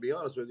wake-up call, to be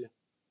honest with you.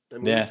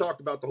 We talked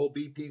about the whole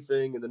BP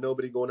thing and the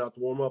nobody going out to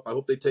warm up. I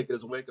hope they take it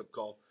as a wake-up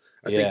call.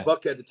 I think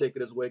Buck had to take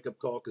it as a wake-up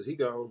call because he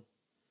gone.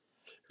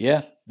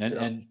 Yeah,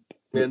 and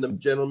the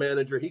general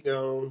manager, he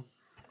gone.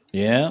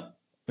 Yeah,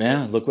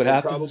 look what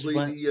happens.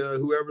 Probably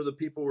whoever the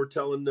people were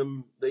telling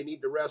them they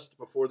need to rest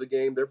before the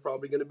game, they're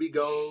probably going to be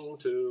gone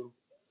too.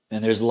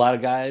 And there's a lot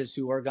of guys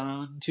who are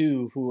gone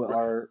too,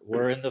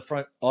 were in the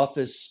front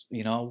office. I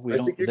think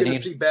you're going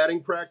to see batting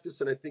practice,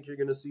 and I think you're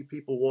going to see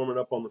people warming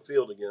up on the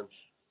field again.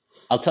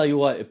 I'll tell you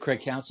what, if Craig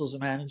Counsell's a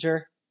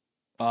manager,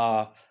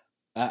 I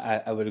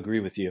would agree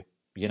with you.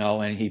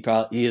 And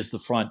he is the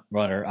front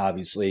runner.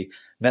 Obviously,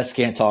 Mets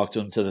can't talk to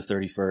him to the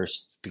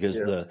 31st because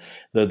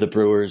the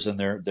Brewers and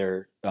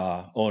their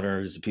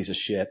owner is a piece of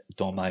shit.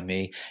 Don't mind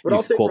me. But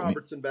I'll take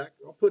Robertson back.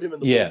 I'll put him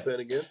in the bullpen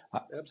again.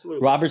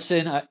 Absolutely,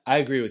 Robertson. I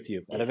agree with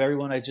you. Out of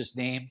everyone I just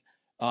named,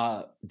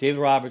 David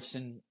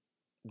Robertson,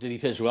 did he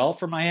pitch well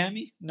for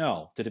Miami?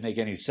 No. Did it make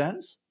any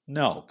sense?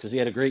 No, because he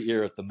had a great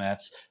year at the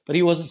Mets, but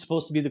he wasn't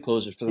supposed to be the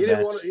closer for the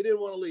Mets. He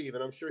didn't want to leave,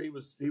 and I'm sure he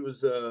was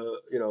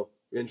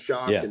in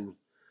shock and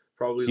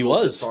probably he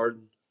was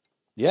hard.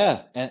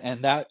 Yeah,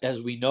 and that,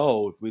 as we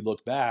know, if we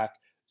look back,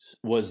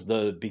 was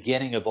the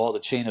beginning of all the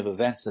chain of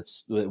events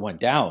that went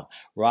down.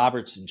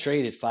 Robertson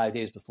traded 5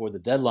 days before the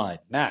deadline.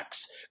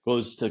 Max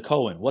goes to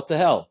Cohen. What the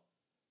hell?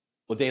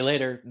 A day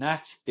later,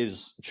 Max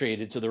is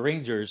traded to the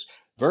Rangers.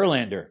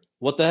 Verlander.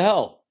 What the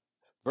hell?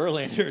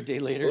 Verlander a day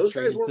later. Those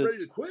guys weren't ready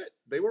to quit.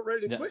 They weren't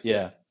ready to quit.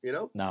 Yeah.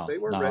 No, they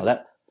weren't ready.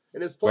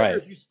 And as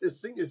players,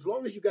 as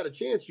long as you got a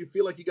chance, you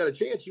feel like you got a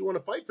chance, you want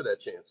to fight for that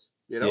chance.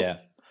 Yeah.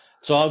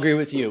 So I'll agree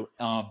with you.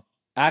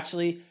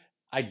 Actually,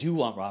 I do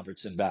want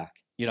Robertson back.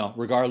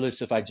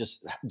 Regardless if I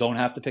just don't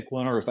have to pick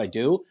one or if I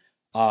do.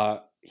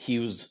 He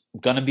was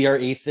going to be our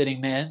eighth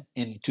inning man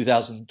in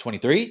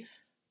 2023.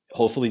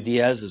 Hopefully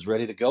Diaz is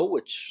ready to go,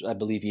 which I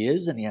believe he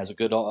is, and he has a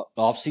good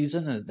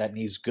offseason, and that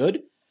he's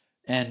good.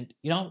 And,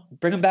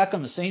 bring him back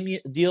on the same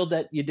deal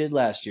that you did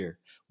last year,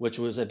 which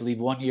was, I believe,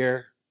 1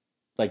 year,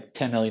 like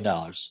 $10 million.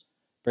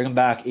 Bring him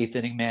back, eighth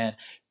inning man.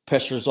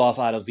 Pressures off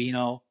out of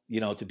Vino,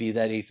 to be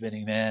that eighth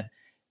inning man,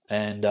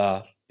 and,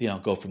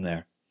 go from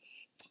there.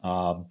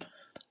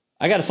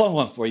 I got a fun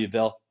one for you,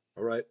 Bill.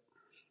 All right.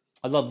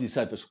 I love these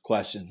type of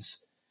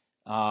questions.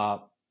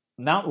 Mount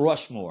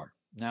Rushmore.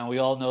 Now, we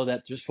all know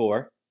that there's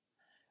 4.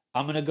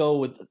 I'm going to go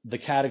with the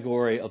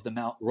category of the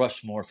Mount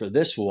Rushmore for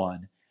this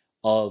one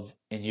of,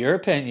 in your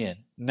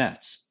opinion,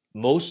 Mets,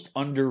 most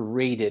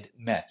underrated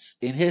Mets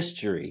in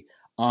history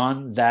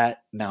on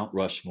that Mount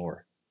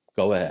Rushmore.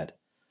 Go ahead.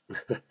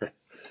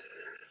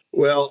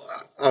 Well,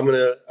 I'm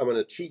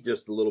gonna cheat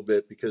just a little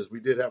bit because we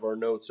did have our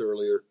notes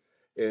earlier,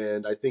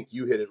 and I think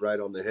you hit it right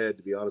on the head.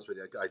 To be honest with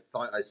you,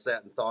 I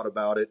sat and thought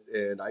about it,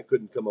 and I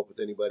couldn't come up with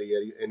anybody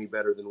any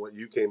better than what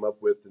you came up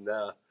with. And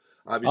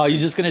obviously, you're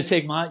just gonna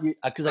take mine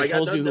because I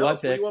told you who I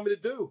picked. What do you want me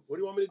to do? What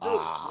do you want me to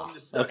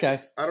do?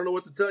 Okay. I don't know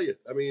what to tell you.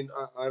 I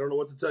don't know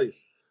what to tell you.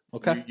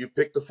 Okay. You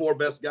picked the 4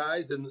 best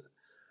guys, and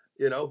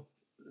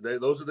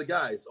those are the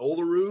guys.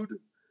 Olerud.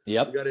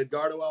 Yep. You got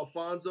Edgardo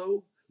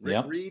Alfonso.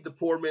 Rick Reed, the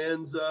poor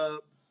man's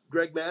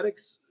Greg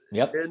Maddux,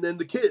 Yep. and then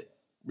the kid,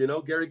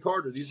 Gary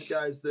Carter. These are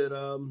guys that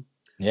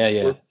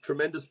Yeah. were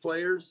tremendous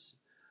players.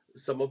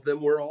 Some of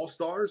them were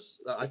all-stars.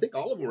 I think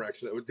all of them were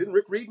actually. Didn't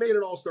Rick Reed made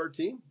an all-star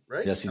team,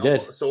 right? Yes, he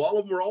did. So all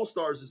of them were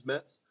all-stars as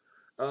Mets.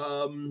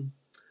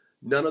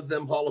 None of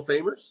them Hall of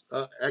Famers.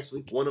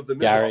 Actually, one of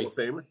them is a Hall of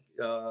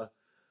Famer.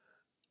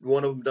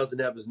 One of them doesn't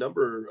have his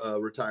number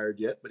retired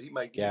yet, but he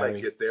might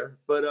get there.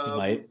 But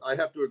I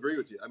have to agree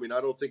with you. I mean,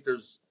 I don't think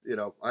there's,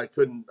 I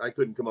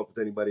couldn't come up with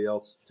anybody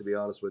else, to be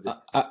honest with you.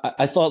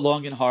 I thought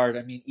long and hard.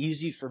 I mean,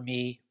 easy for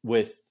me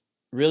with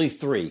really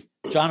three.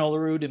 John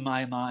Olerud, in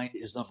my mind,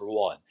 is number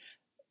one.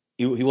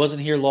 He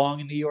wasn't here long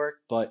in New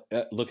York, but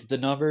look at the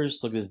numbers,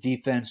 look at his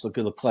defense, look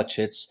at the clutch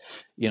hits,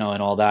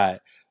 and all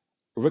that.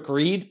 Rick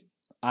Reed,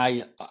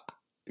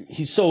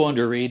 he's so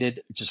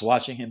underrated. Just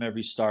watching him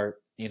every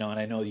start, and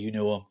I know you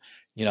knew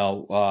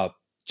him,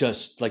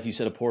 just like you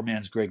said, a poor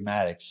man's Greg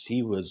Maddux.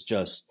 He was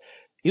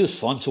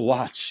fun to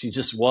watch. He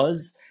just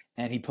was,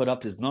 and he put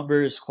up his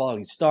numbers,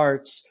 quality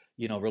starts,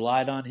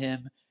 relied on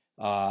him.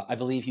 I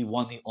believe he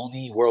won the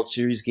only World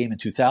Series game in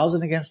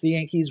 2000 against the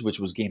Yankees, which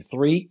was Game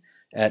 3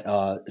 at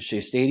Shea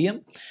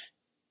Stadium.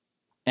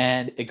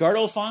 And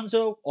Edgardo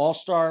Alfonzo,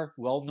 all-star,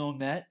 well-known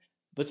Met,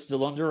 but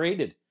still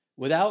underrated.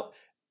 Without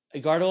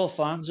Edgardo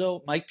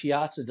Alfonzo, Mike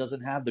Piazza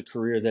doesn't have the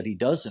career that he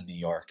does in New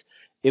York.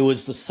 It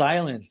was the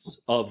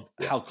silence of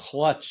how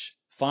clutch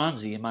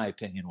Fonzie, in my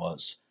opinion,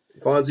 was.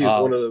 Fonzie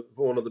is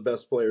one of the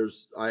best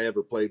players I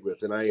ever played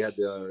with, and I had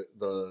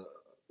the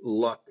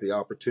luck, the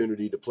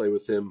opportunity to play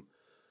with him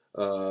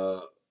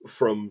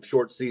from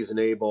short season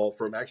A-ball,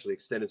 from actually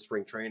extended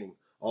spring training,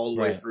 all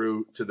the way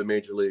through to the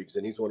major leagues.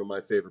 And he's one of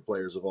my favorite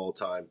players of all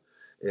time.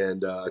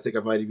 And I think I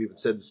might have even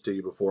said this to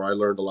you before. I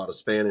learned a lot of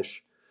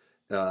Spanish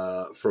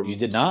from. You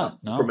did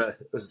not? No. From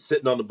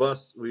sitting on the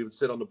bus. We would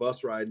sit on the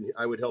bus ride, and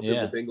I would help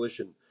him with English,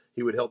 and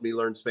he would help me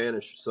learn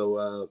Spanish.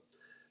 So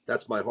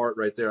that's my heart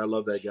right there. I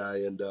love that guy,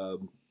 and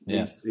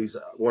he's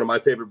one of my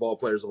favorite ball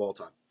players of all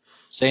time.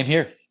 Same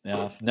here.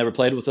 Never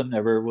played with him,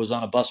 never was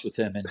on a bus with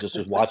him, and just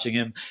was watching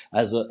him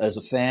as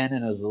a fan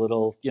and as a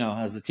little,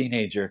 as a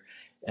teenager.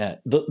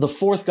 The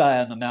fourth guy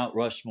on the Mount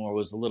Rushmore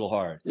was a little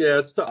hard. Yeah,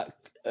 it's tough.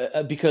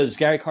 Because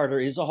Gary Carter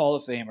is a Hall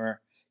of Famer.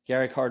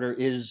 Gary Carter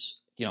is,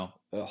 a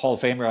Hall of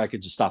Famer. I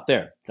could just stop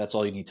there. That's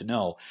all you need to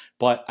know.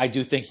 But I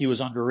do think he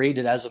was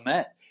underrated as a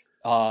Met.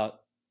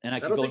 And I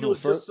could go no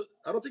further.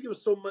 I don't think it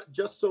was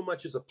so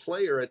much as a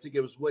player. I think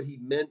it was what he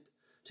meant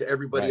to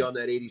everybody on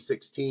that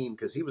 86 team,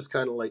 because he was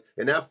kind of like,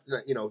 and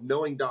after,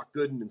 knowing Doc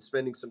Gooden and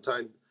spending some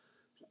time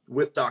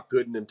with Doc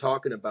Gooden and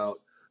talking about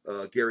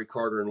Gary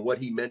Carter and what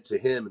he meant to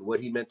him and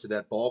what he meant to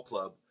that ball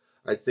club,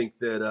 I think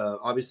that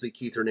obviously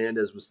Keith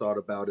Hernandez was thought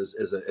about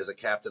as a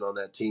captain on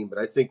that team. But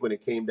I think when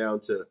it came down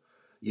to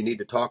you need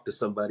to talk to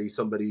somebody,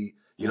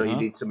 you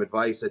need some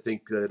advice, I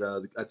think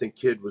that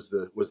Kid was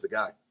the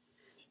guy.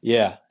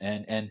 Yeah,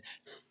 and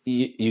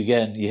you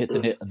hit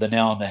the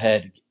nail on the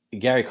head.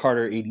 Gary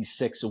Carter,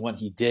 86, and what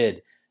he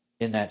did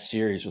in that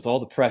series with all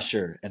the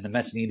pressure, and the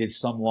Mets needed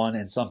someone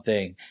and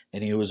something,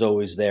 and he was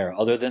always there.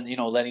 Other than,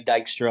 Lenny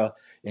Dykstra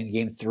in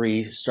Game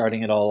 3,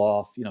 starting it all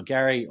off,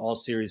 Gary all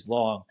series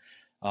long.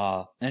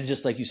 And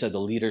just like you said, the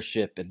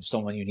leadership and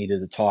someone you needed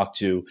to talk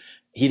to.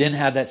 He didn't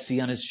have that C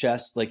on his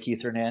chest like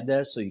Keith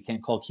Hernandez, so you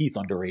can't call Keith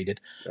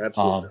underrated.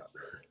 Absolutely not.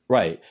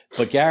 Right.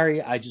 But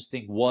Gary, I just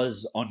think,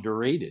 was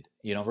underrated,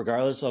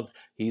 regardless of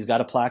he's got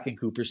a plaque in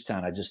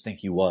Cooperstown. I just think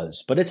he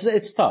was. But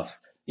it's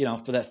tough,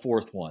 for that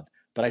fourth one.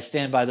 But I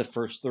stand by the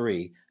first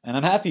three, and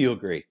I'm happy you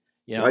agree.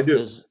 I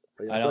do.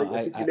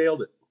 I think you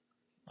nailed it.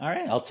 All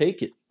right, I'll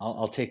take it.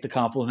 I'll take the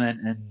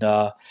compliment.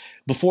 And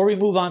before we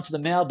move on to the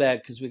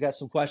mailbag, because we got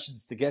some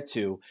questions to get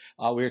to,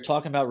 we were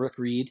talking about Rick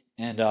Reed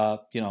and,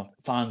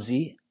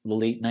 Fonzie, the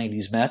late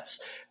 90s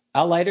Mets.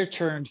 Al Leiter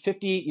turned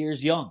 58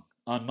 years young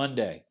on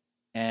Monday.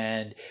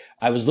 And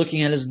I was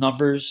looking at his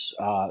numbers.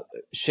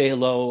 Say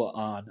hello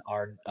on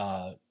our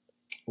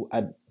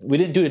we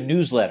didn't do a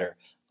newsletter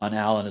on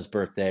Al on his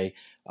birthday.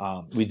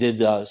 We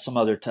did some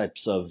other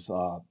types of,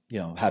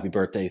 happy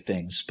birthday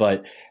things.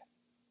 But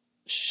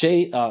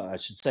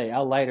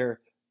Al Leiter,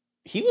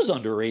 he was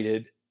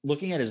underrated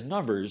looking at his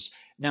numbers.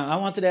 Now, I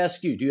wanted to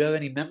ask you, do you have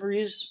any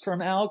memories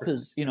from Al?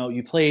 Because,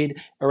 you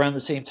played around the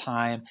same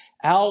time.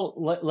 Al,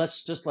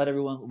 let's just let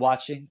everyone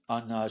watching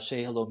on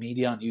Say Hello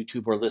Media on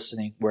YouTube or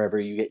listening wherever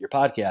you get your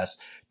podcast.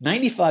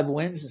 95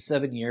 wins in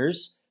 7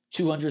 years,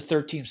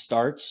 213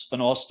 starts,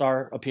 an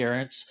all-star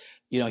appearance.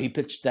 He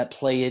pitched that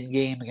play-in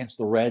game against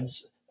the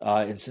Reds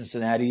in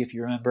Cincinnati, if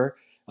you remember.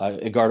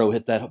 Edgardo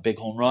hit that big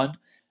home run.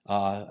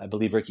 I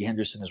believe Ricky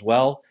Henderson as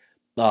well.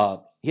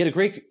 He had a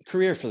great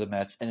career for the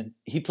Mets, and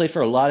he played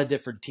for a lot of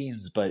different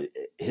teams, but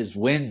his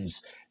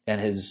wins and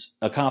his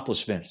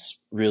accomplishments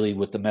really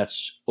with the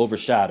Mets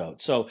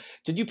overshadowed. So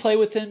did you play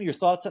with him? Your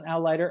thoughts on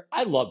Al Leiter?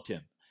 I loved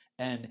him.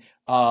 And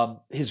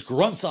his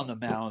grunts on the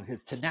mound,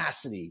 his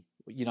tenacity,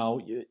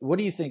 what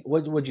do you think?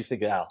 What did you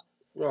think of Al?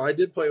 Well, I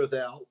did play with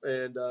Al,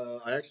 and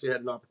I actually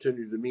had an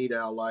opportunity to meet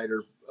Al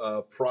Leiter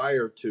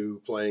prior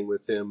to playing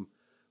with him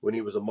when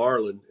he was a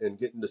Marlin, and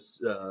getting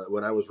to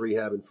when I was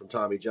rehabbing from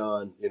Tommy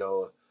John,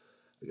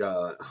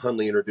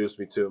 Hundley introduced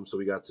me to him, so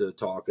we got to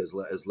talk as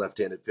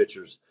left-handed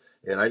pitchers.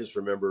 And I just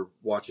remember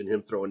watching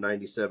him throwing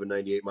 97,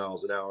 98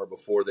 miles an hour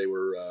before they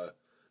were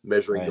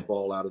measuring the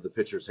ball out of the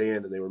pitcher's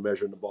hand, and they were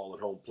measuring the ball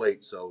at home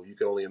plate. So you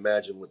can only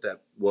imagine what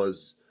that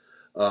was,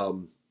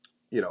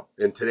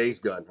 in today's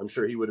gun. I'm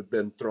sure he would have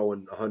been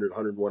throwing 100,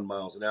 101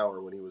 miles an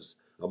hour when he was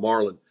a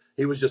Marlin.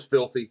 He was just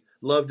filthy.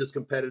 Loved his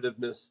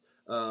competitiveness.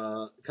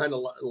 Kind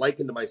of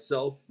likened to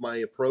myself, my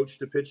approach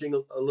to pitching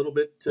a little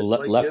bit to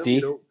lefty.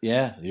 Him,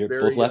 yeah, you're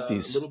both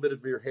lefties. A little bit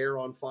of your hair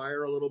on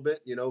fire, a little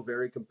bit.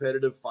 Very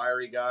competitive,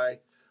 fiery guy.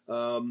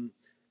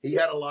 He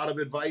had a lot of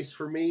advice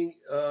for me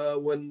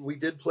when we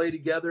did play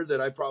together that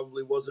I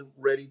probably wasn't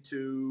ready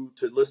to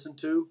listen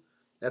to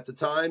at the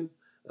time,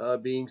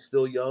 being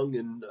still young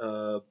and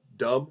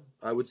dumb,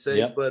 I would say.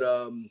 Yep. But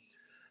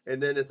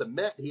and then as a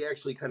Met, he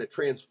actually kind of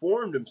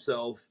transformed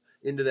himself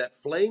into that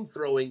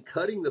flame-throwing,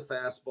 cutting the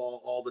fastball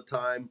all the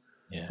time.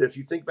 Yeah. So if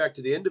you think back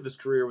to the end of his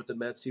career with the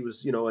Mets, he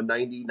was, a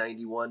 90,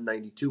 91,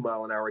 92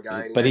 mile an hour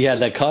guy. But he had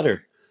that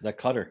cutter.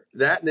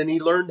 That, and then he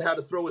learned how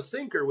to throw a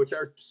sinker, which I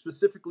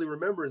specifically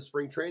remember in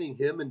spring training,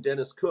 him and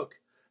Dennis Cook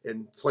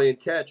and playing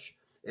catch,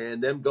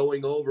 and them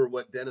going over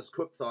what Dennis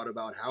Cook thought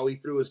about how he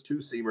threw his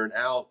two-seamer, and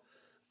Al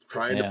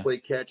trying to play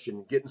catch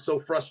and getting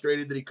so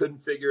frustrated that he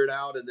couldn't figure it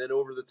out. And then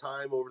over the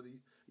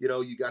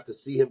you got to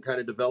see him kind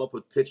of develop a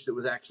pitch that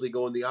was actually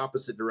going the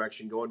opposite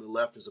direction, going to the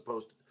left as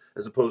opposed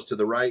to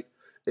the right.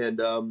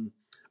 And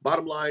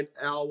bottom line,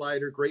 Al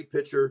Leiter, great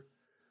pitcher,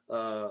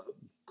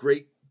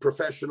 great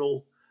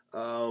professional,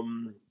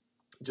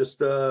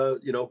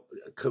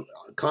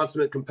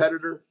 consummate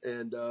competitor.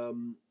 And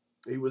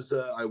he was.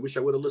 I wish I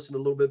would have listened a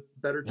little bit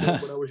better to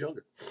him when I was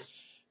younger.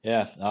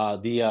 Yeah.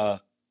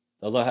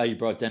 I love how you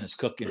brought Dennis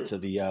Cook into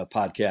the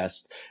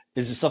podcast.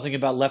 Is it something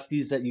about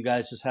lefties that you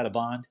guys just had a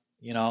bond?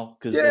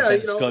 Because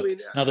Dennis Cook,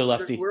 another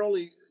lefty.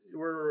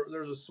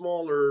 There's a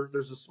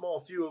small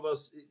few of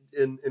us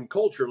in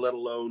culture, let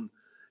alone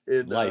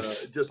in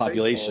life, just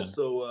population.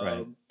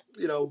 Baseball.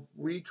 So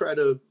we try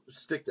to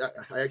stick.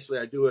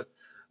 I do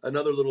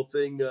another little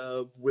thing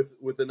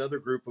with another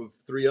group of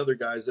 3 other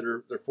guys that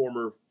are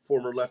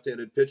former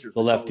left-handed pitchers.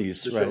 The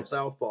lefties, the show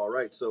Southpaw,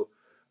 right? So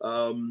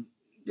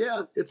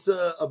it's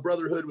a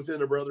brotherhood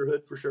within a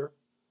brotherhood for sure.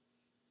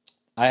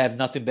 I have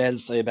nothing bad to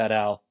say about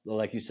Al.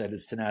 Like you said,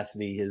 his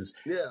tenacity, his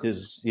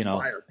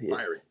fire.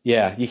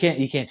 Yeah, you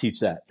can't teach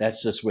that.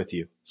 That's just with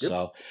you. Yep.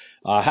 So,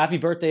 happy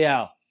birthday,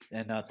 Al,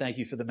 and thank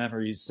you for the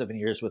memories. 7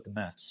 years with the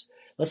Mets.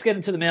 Let's get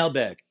into the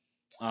mailbag.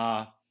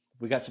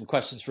 We got some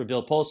questions for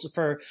Bill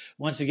Pulsifer.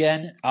 Once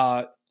again,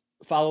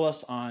 follow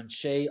us on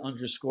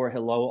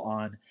Shay_Hello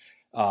on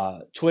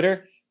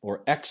Twitter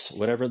or X,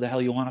 whatever the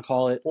hell you want to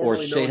call it, or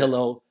Shay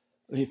Hello,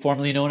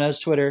 formerly known as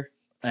Twitter.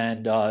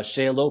 And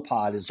Shay Hello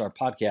Pod is our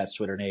podcast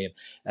Twitter name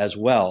as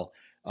well.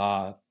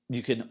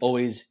 You can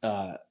always,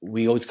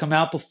 we always come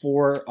out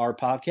before our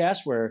podcast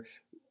where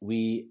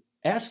we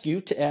ask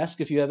you to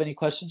ask if you have any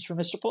questions for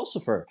Mr.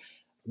 Pulsifer.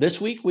 This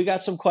week we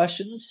got some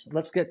questions.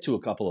 Let's get to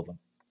a couple of them.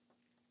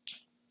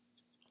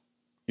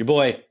 Your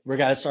boy, we're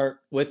going to start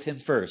with him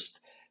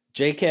first.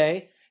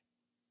 JK,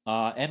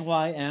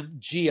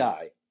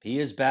 NYMGI. He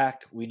is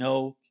back. We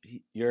know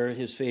you're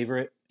his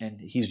favorite, and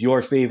he's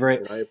your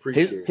favorite. And I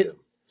appreciate him.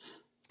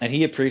 And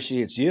he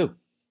appreciates you.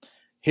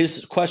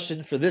 His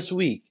question for this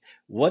week: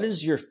 what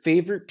is your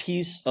favorite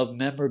piece of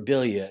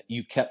memorabilia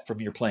you kept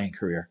from your playing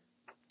career?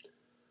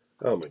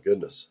 Oh my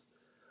goodness.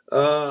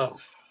 I'm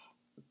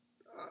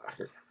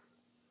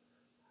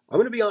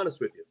going to be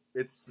honest with you.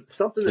 It's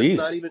something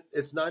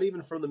that's not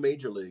even from the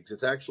major leagues.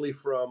 It's actually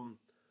from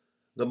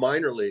the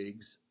minor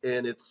leagues,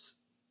 and it's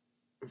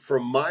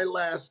from my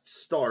last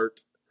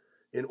start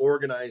in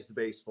organized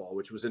baseball,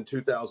 which was in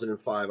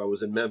 2005. I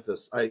was in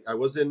Memphis. I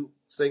was in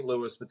St.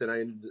 Louis, but then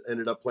I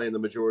ended up playing the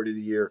majority of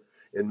the year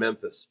in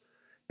Memphis.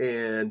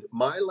 And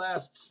my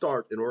last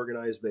start in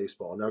organized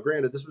baseball, now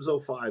granted, this was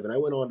 2005, and I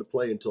went on to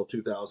play until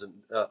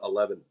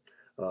 2011,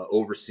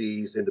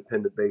 overseas,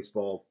 independent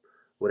baseball,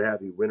 what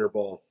have you, winter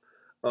ball.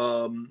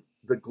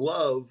 The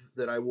glove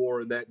that I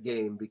wore in that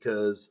game,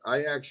 because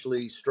I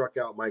actually struck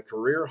out my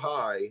career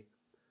high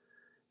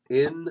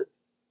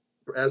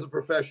as a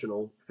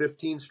professional,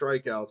 15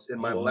 strikeouts in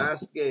my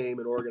last game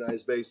in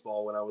organized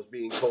baseball when I was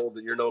being told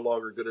that you're no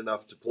longer good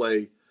enough to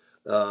play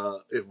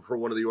for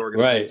one of the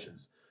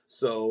organizations. Right.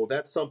 So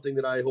that's something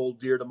that I hold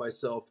dear to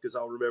myself, because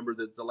I'll remember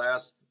that the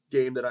last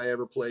game that I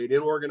ever played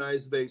in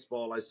organized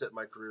baseball, I set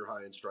my career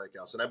high in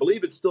strikeouts. And I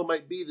believe it still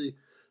might be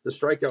the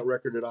strikeout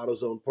record at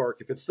AutoZone Park,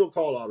 if it's still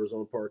called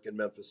AutoZone Park in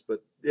Memphis.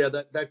 But yeah,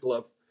 that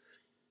glove,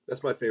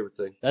 that's my favorite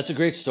thing. That's a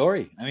great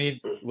story. I mean,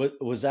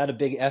 was that a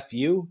big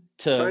FU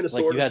to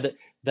you had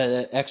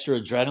the extra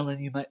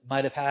adrenaline you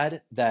might have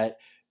had that,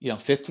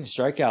 15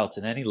 strikeouts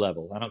in any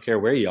level, I don't care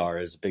where you are,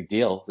 is a big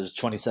deal. There's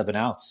 27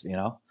 outs,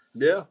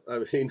 Yeah, I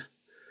mean,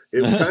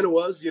 it kind of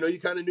was. You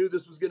kind of knew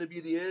this was going to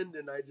be the end,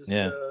 and I just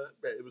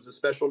it was a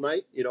special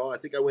night. I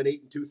think I went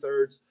 8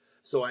 2/3.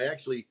 So I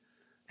actually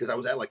because I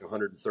was at like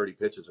 130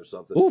 pitches or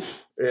something.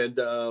 Oof. And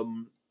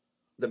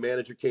the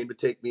manager came to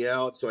take me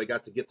out, so I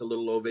got to get the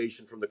little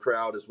ovation from the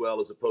crowd as well,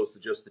 as opposed to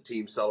just the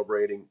team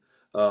celebrating,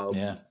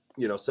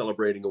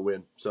 celebrating a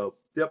win. So,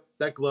 yep,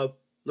 that glove,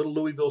 little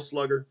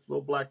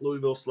black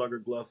Louisville Slugger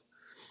glove.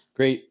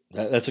 Great.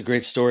 That's a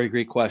great story.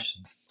 Great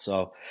question.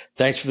 So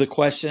thanks for the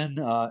question,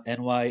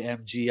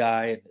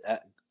 NYMGI.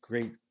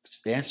 Great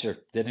answer.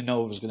 Didn't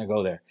know it was going to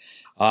go there.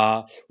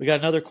 We got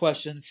another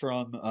question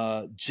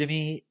from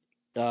Jimmy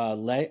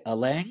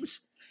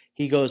Langs.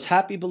 He goes,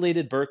 happy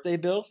belated birthday,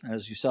 Bill,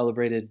 as you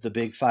celebrated the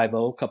big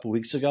 5-0 a couple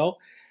weeks ago.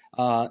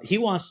 He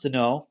wants to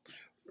know,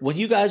 when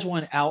you guys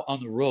went out on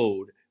the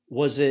road,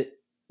 was it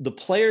the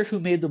player who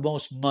made the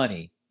most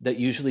money that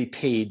usually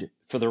paid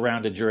for the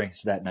round of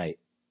drinks that night?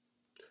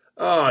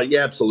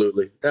 Yeah,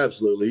 absolutely.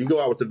 Absolutely. You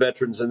go out with the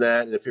veterans and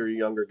that, and if you're a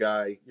younger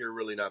guy, you're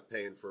really not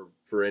paying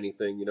for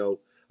anything. You know,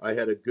 I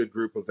had a good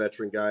group of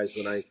veteran guys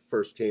when I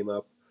first came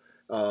up.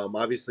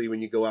 Obviously, when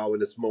you go out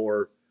when it's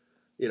more,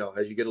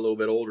 as you get a little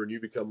bit older and you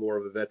become more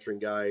of a veteran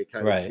guy, it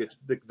kind of gets,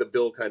 the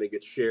bill kind of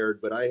gets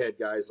shared. But I had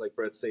guys like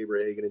Brett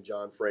Saberhagen and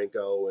John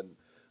Franco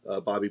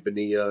and Bobby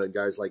Bonilla and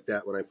guys like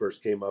that when I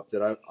first came up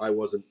that I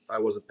wasn't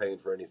paying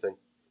for anything.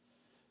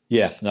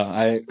 Yeah,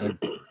 no,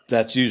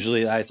 that's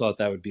usually, I thought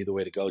that would be the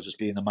way to go, just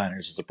being the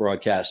minors as a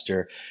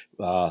broadcaster.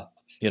 I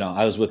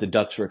was with the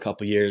Ducks for a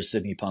couple of years.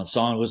 Sidney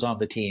Ponson was on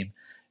the team,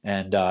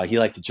 and he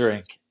liked to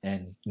drink,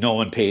 and no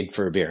one paid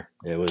for a beer.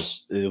 It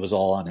was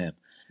all on him.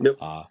 Yep.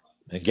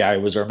 And Gary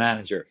was our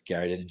manager.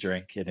 Gary didn't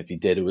drink, and if he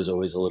did, it was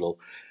always a little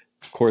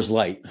Coors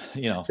Light,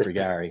 for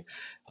Gary.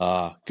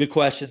 Good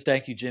question.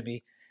 Thank you,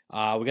 Jimmy.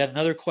 We got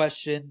another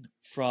question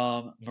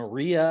from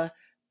Maria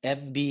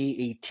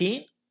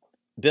MB18.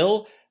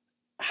 Bill,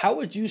 how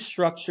would you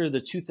structure the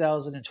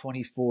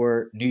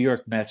 2024 New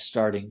York Mets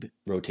starting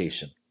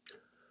rotation?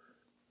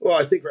 Well,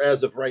 I think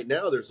as of right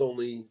now, there's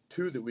only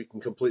two that we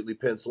can completely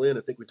pencil in.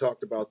 I think we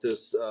talked about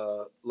this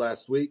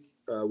last week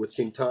with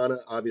Quintana.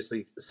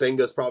 Obviously,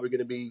 Senga's probably going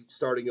to be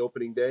starting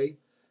opening day.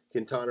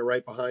 Quintana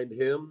right behind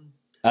him.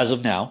 As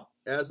of now,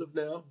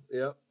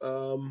 yeah.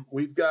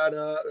 We've got,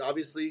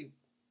 obviously,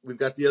 we've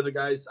got the other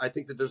guys. I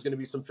think that there's going to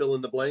be some fill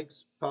in the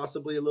blanks,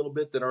 possibly a little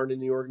bit, that aren't in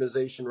the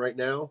organization right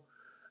now.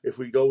 If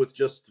we go with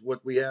just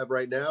what we have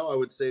right now, I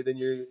would say then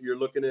you're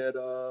looking at,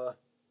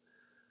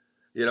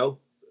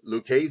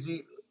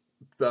 Lucchese,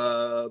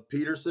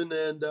 Peterson,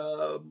 and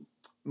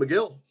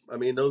McGill. I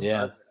mean, those.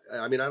 Yeah.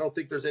 I don't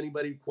think there's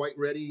anybody quite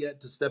ready yet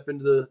to step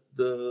into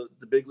the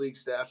big league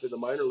staff in the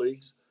minor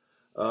leagues.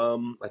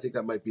 I think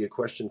that might be a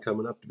question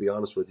coming up, to be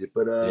honest with you.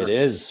 But it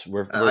is.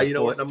 We're I'm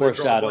going to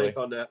draw a blank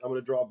on that. I'm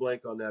going to draw a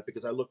blank on that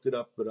because I looked it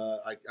up, but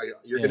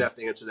you're going to have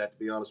to answer that, to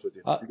be honest with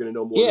you. You're going to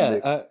know more than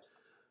me.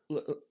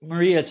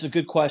 Maria, it's a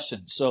good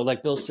question. So,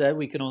 like Bill said,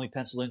 we can only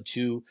pencil in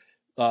two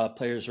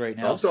players right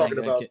now. I'm talking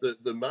about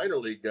the minor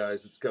league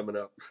guys that's coming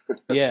up.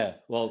 Yeah,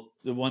 well,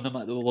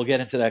 we'll get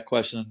into that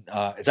question.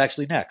 It's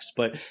actually next.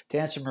 But to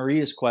answer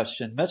Maria's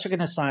question, Mets are going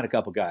to sign a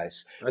couple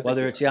guys,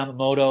 whether it's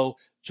Yamamoto,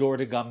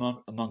 Jordan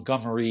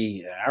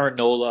Montgomery, Aaron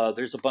Nola.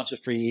 There's a bunch of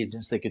free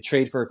agents. They could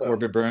trade for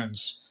Corbin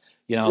Burns.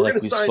 We're going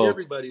to sign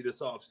everybody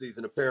this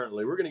offseason,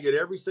 apparently. We're going to get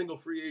every single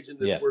free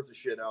agent that's worth the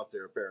shit out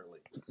there, apparently.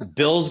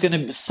 Bill's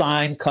going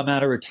to come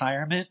out of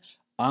retirement.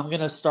 I'm going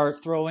to start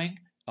throwing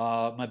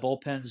my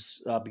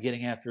bullpens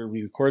beginning after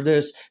we record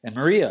this. And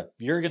Maria,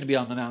 you're going to be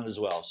on the mound as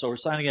well. So we're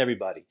signing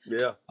everybody.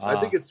 Yeah. I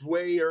think it's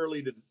way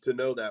early to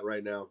know that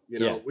right now. We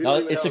don't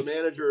even have a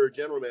manager or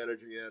general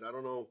manager yet. I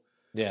don't know.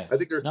 Yeah. I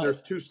think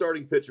there's two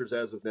starting pitchers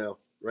as of now,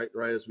 right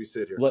as we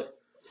sit here.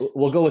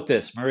 We'll go with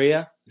this.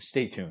 Maria,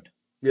 stay tuned.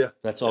 Yeah.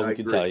 That's all we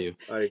can tell you.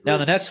 I agree. Now,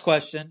 the next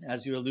question,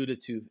 as you alluded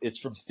to, it's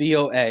from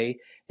Theo A.,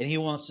 and he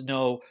wants to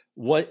know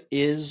what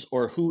is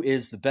or who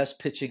is the best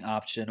pitching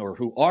option or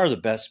who are the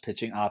best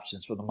pitching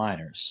options for the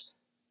minors.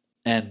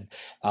 And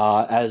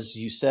as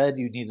you said,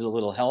 you needed a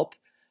little help.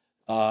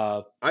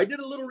 I did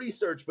a little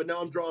research, but now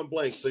I'm drawing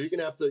blanks, so you're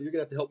gonna have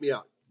to help me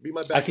out. Be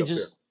my backup here.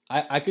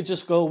 I could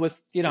just go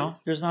with,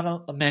 there's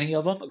not many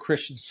of them. A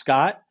Christian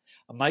Scott,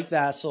 a Mike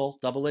Vassell,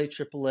 AA,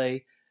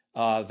 AAA,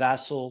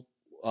 Vassell,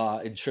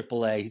 in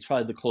AAA. He's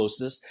probably the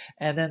closest.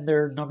 And then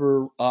their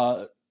number,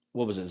 the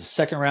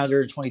second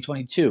rounder in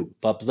 2022,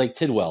 Blake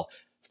Tidwell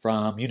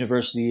from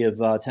University of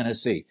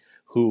Tennessee,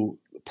 who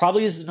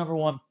probably is the number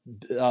one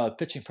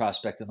pitching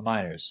prospect in the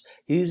minors.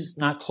 He's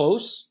not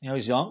close.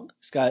 He's young.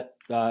 He's got,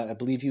 I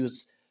believe he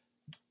was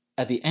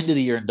at the end of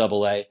the year in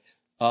AA.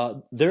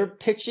 Their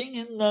pitching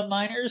in the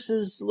minors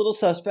is a little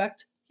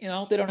suspect. They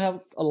don't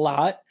have a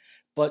lot,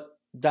 but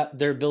that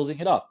they're building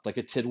it up. Like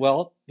a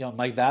Tidwell,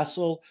 Mike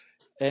Vassell,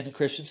 and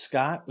Christian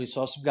Scott, we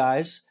saw some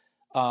guys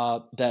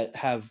that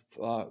have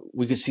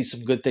we could see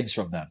some good things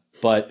from them.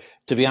 But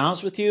to be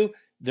honest with you,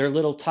 they're a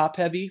little top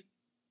heavy,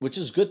 which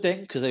is a good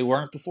thing because they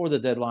weren't before the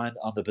deadline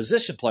on the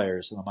position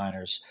players in the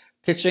minors.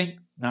 Pitching,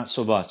 not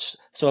so much.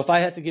 So if I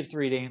had to give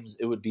three names,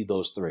 it would be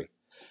those three.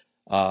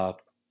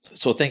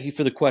 So thank you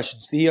for the question,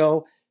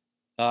 Theo.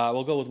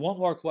 We'll go with one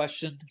more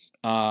question.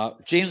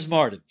 James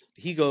Martin.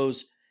 He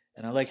goes,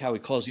 And I like how he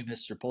calls you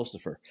Mr.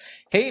 Pulsifer.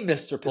 Hey,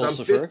 Mr. 'Cause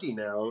I'm Pulsifer. 50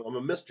 now. I'm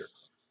a Mister.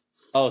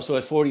 Oh, so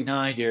at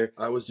 49,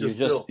 I was you're just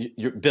just Bill.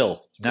 you're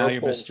Bill. Now Or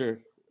you're Pulse.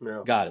 Mr.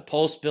 Yeah. Got it.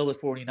 Pulse Bill at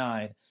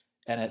 49,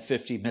 and at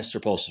 50, Mr.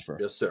 Pulsifer.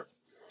 Yes, sir.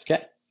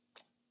 Okay.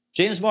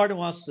 James Martin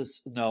wants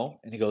to know,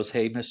 and he goes,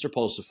 "Hey, Mr.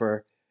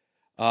 Pulsifer,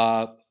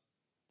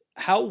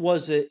 how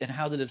was it, and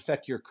how did it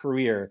affect your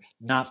career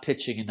not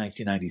pitching in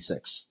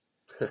 1996?"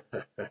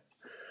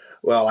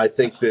 Well, I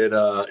think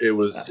that it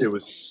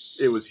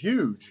was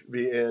huge,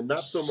 and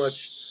not so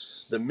much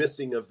the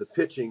missing of the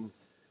pitching,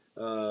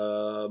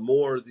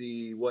 more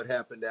the what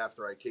happened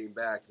after I came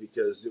back,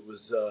 because it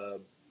was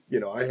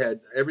I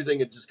had everything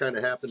had just kind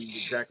of happened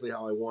exactly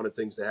how I wanted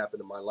things to happen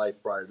in my life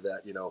prior to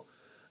that.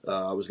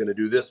 I was going to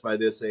do this by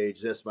this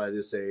age, this by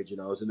this age.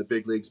 I was in the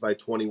big leagues by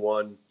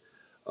 21.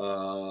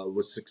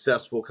 Was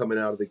successful coming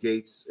out of the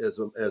gates as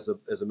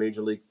a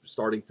major league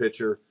starting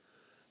pitcher,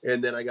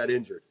 and then I got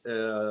injured.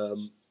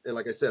 And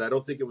like I said, I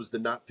don't think it was the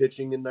not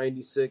pitching in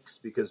 96,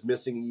 because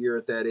missing a year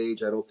at that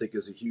age, I don't think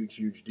is a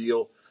huge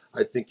deal.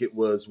 I think it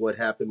was what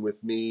happened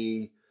with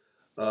me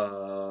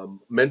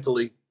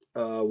mentally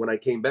when I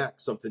came back.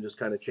 Something just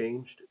kind of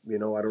changed. I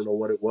don't know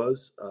what it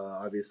was.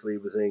 Obviously,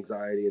 it was an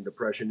anxiety and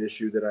depression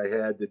issue that I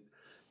had that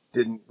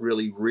didn't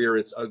really rear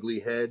its ugly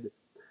head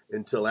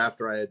until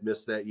after I had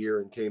missed that year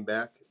and came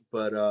back.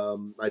 But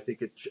I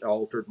think it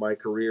altered my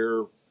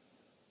career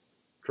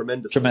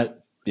tremendously.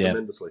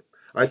 Tremendously.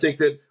 I think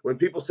that when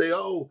people say,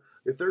 "Oh,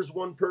 if there's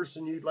one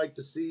person you'd like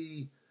to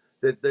see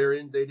that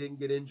they didn't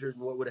get injured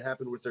and what would have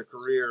happened with their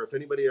career," if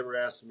anybody ever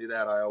asks me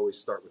that, I always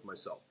start with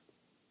myself.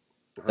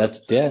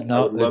 100%.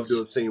 I would love to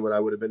have seen what I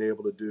would have been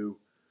able to do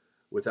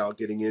without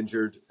getting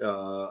injured,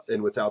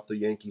 and without the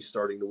Yankees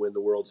starting to win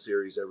the World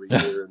Series every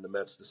year, and the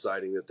Mets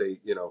deciding that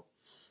they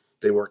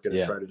weren't going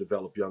to try to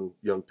develop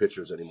young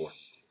pitchers anymore.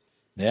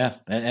 Yeah,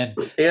 and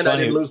I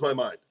didn't lose my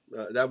mind.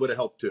 That would have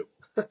helped too.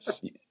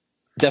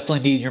 Definitely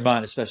need your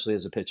mind, especially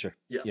as a pitcher,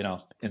 yes.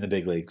 In the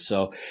big league.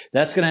 So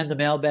that's going to end the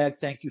mailbag.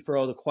 Thank you for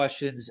all the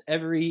questions.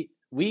 Every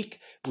week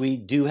we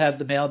do have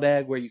the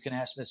mailbag where you can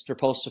ask Mr.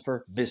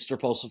 Pulsifer,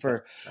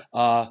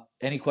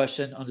 any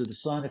question under the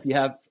sun. If you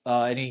have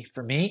any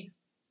for me,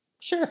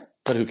 sure,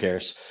 but who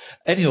cares?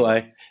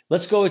 Anyway,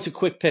 let's go into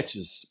quick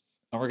pitches,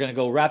 and we're going to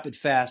go rapid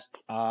fast.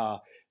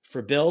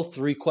 For Bill,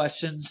 3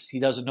 questions. He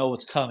doesn't know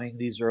what's coming.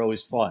 These are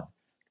always fun.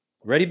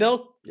 Ready,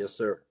 Bill? Yes,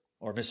 sir.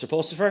 Or Mr.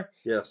 Pulsifer?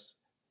 Yes.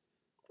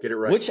 Get it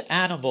right. Which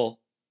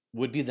animal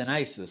would be the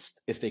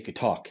nicest if they could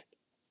talk?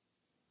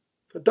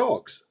 The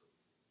dogs.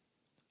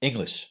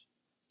 English.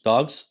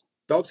 Dogs?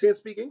 Dogs can't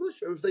speak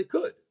English? Or if they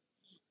could?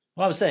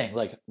 Well, I'm saying,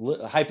 like,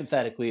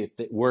 hypothetically, if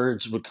the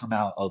words would come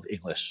out of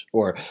English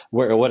or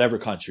whatever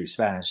country,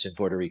 Spanish in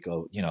Puerto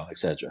Rico,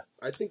 etc.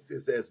 I think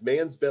as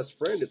man's best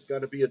friend, it's got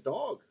to be a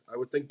dog. I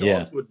would think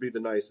dogs would be the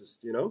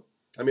nicest,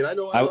 I mean, I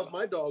know I love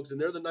my dogs, and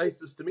they're the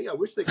nicest to me. I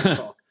wish they could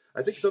talk.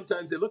 I think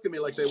sometimes they look at me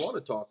like they want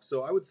to talk,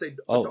 so I would say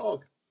a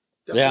dog.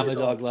 Definitely I'm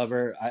a dog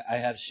lover. I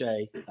have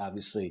Shay,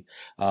 obviously.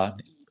 I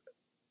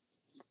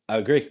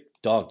agree.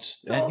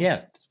 Dogs.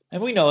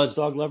 And we know as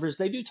dog lovers,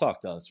 they do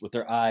talk to us with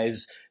their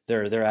eyes,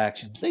 their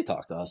actions. They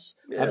talk to us.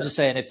 Yeah. I'm just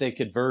saying, if they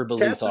could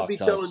verbally talk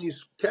to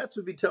us. Cats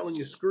would be telling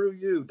you, screw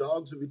you.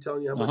 Dogs would be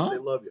telling you how much they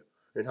love you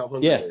and how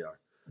hungry they are.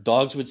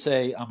 Dogs would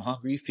say, I'm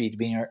hungry, feed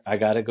me, or I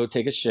got to go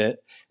take a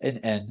shit.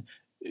 And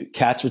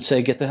cats would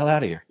say, get the hell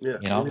out of here.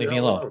 Yeah, leave me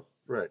alone.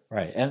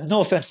 Right. And no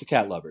offense to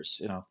cat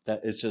lovers.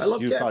 That it's just,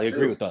 you probably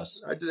agree with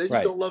us. They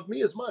just don't love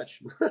me as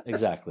much.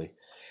 Exactly.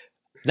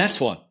 Next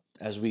one,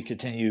 as we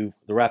continue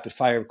the rapid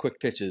fire of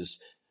quick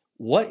pitches.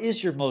 What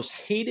is your most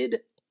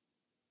hated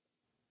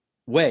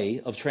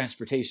way of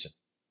transportation?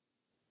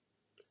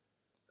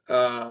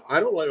 I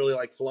don't really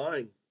like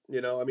flying.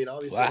 I mean,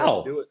 obviously I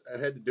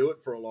had to do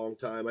it for a long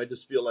time. I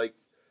just feel like,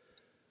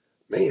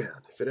 man,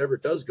 if it ever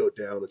does go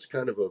down, it's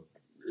kind of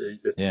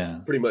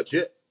pretty much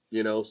it.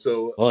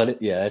 So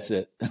that's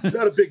it.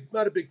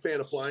 not a big fan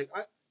of flying.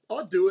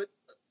 I'll do it.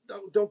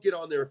 Don't get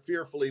on there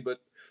fearfully, but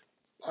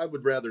I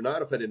would rather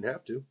not if I didn't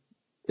have to.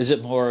 Is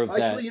it more of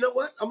that? Actually, you know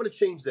what? I'm going to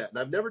change that, and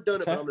I've never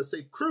done it, but I'm going to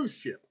say cruise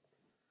ship.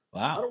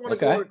 Wow. I don't want to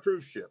go on a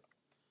cruise ship.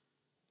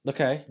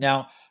 Okay.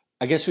 Now,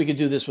 I guess we could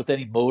do this with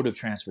any mode of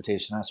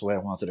transportation. That's the way I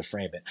wanted to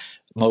frame it.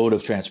 Mode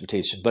of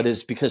transportation. But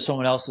it's because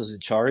someone else is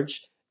in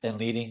charge and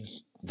leading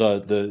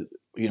the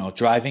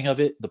driving of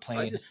it, the plane.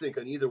 I just think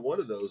on either one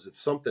of those, if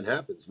something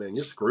happens, man,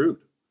 you're screwed.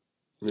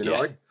 You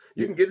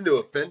can get into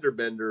a fender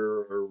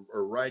bender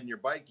or riding your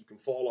bike. You can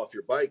fall off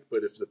your bike.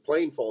 But if the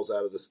plane falls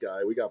out of the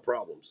sky, we got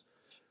problems.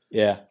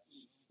 Yeah.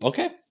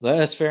 Okay.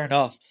 That's fair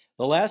enough.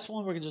 The last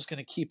one, we're just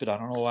going to keep it. I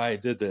don't know why I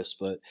did this,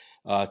 but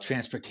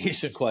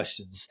transportation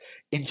questions.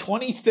 In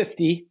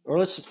 2050, or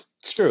let's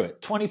screw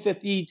it,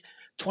 2050,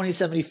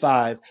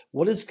 2075,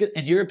 what is,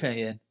 in your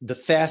opinion, the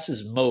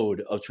fastest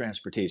mode of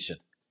transportation?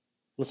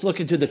 Let's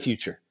look into the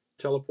future.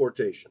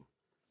 Teleportation.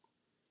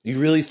 You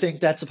really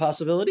think that's a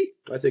possibility?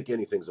 I think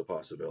anything's a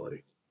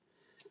possibility.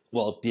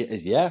 Well,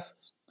 yeah.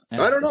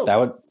 And I don't know.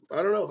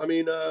 I don't know. I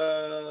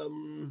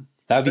mean,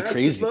 That would be fastest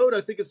crazy. mode,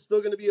 I think it's still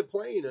going to be a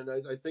plane, and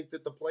I think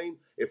that the plane,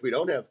 if we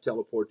don't have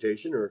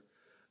teleportation,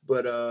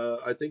 but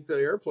I think the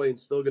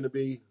airplane's still going to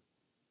be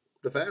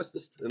the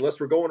fastest, unless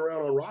we're going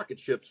around on rocket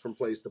ships from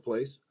place to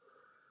place.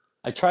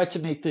 I tried to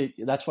make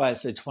that's why I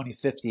said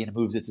 2050 and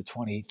moved it to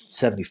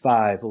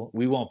 2075.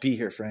 We won't be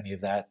here for any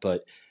of that,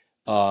 but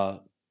I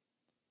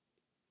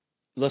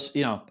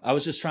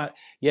was just trying.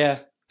 Yeah,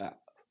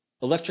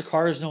 electric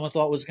cars. No one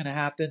thought was going to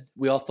happen.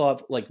 We all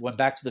thought, like when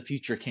Back to the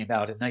Future came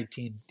out in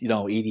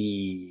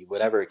 1980,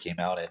 whatever it came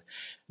out in,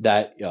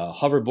 that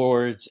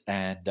hoverboards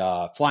and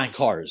flying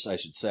cars, I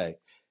should say.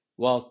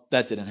 Well,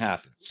 that didn't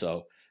happen.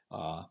 So,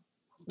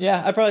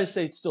 yeah, I'd probably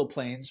say it's still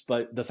planes,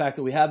 but the fact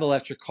that we have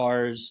electric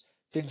cars.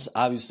 Things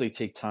obviously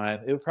take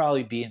time. It would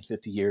probably be in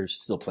 50 years,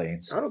 still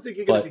planes. I don't think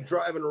you're going to be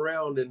driving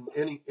around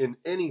in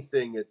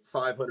anything at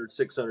 500,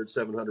 600,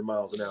 700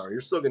 miles an hour. You're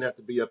still going to have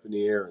to be up in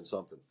the air and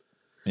something.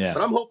 Yeah.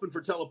 But I'm hoping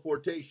for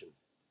teleportation.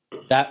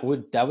 That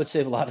would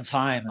save a lot of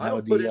time. And I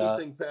don't put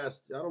anything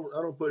past. I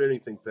don't put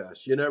anything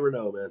past. You never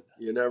know, man.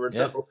 You never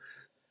know.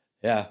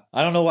 Yeah.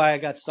 I don't know why I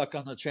got stuck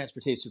on the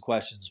transportation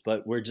questions,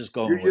 but we're just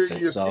going with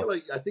it.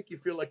 I think you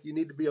feel like you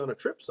need to be on a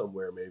trip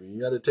somewhere. Maybe you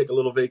got to take a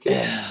little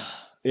vacation.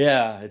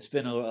 Yeah, it's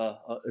been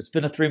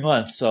a 3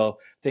 months, so I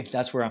think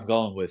that's where I'm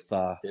going with.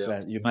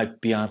 You might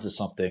be onto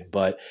something,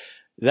 but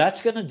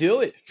that's gonna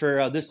do it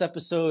for this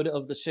episode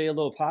of the Shay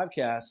Low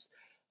podcast.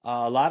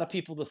 A lot of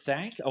people to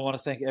thank. I want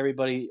to thank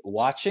everybody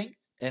watching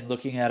and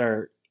looking at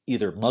our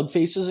either mug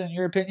faces, in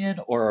your opinion,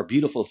 or our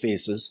beautiful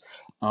faces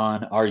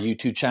on our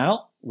YouTube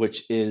channel,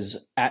 which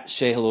is at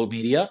Shay Hello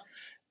Media.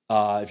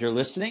 If you're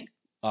listening,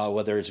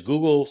 whether it's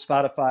Google,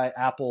 Spotify,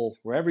 Apple,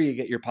 wherever you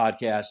get your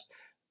podcasts.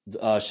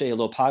 Shay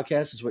Hello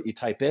Podcast is what you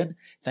type in.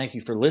 Thank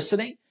you for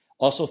listening.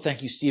 Also,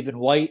 thank you, Stephen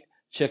White.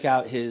 Check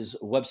out his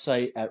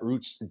website at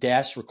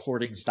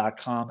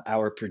roots-recordings.com,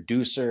 our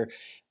producer.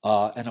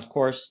 And of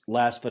course,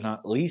 last but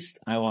not least,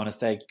 I want to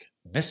thank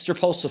Mr.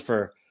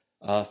 Pulsifer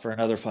for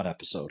another fun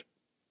episode.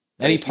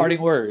 Any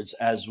parting words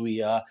as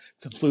we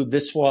conclude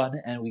this one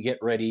and we get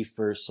ready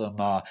for some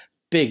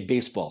big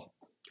baseball?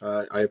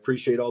 I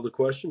appreciate all the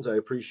questions. I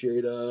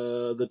appreciate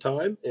the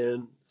time,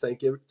 and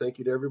thank you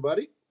to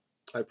everybody.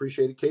 I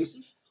appreciate it,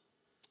 Casey.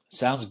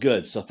 Sounds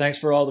good. So thanks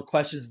for all the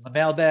questions in the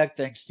mailbag.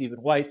 Thanks,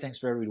 Stephen White. Thanks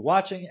for everybody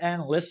watching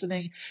and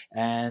listening.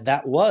 And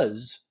that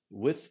was,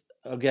 with,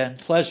 again,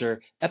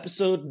 pleasure,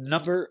 episode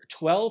number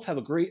 12. Have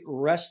a great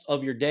rest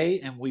of your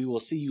day, and we will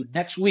see you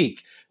next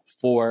week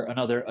for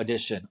another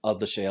edition of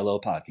the Shay Hello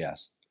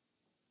Podcast.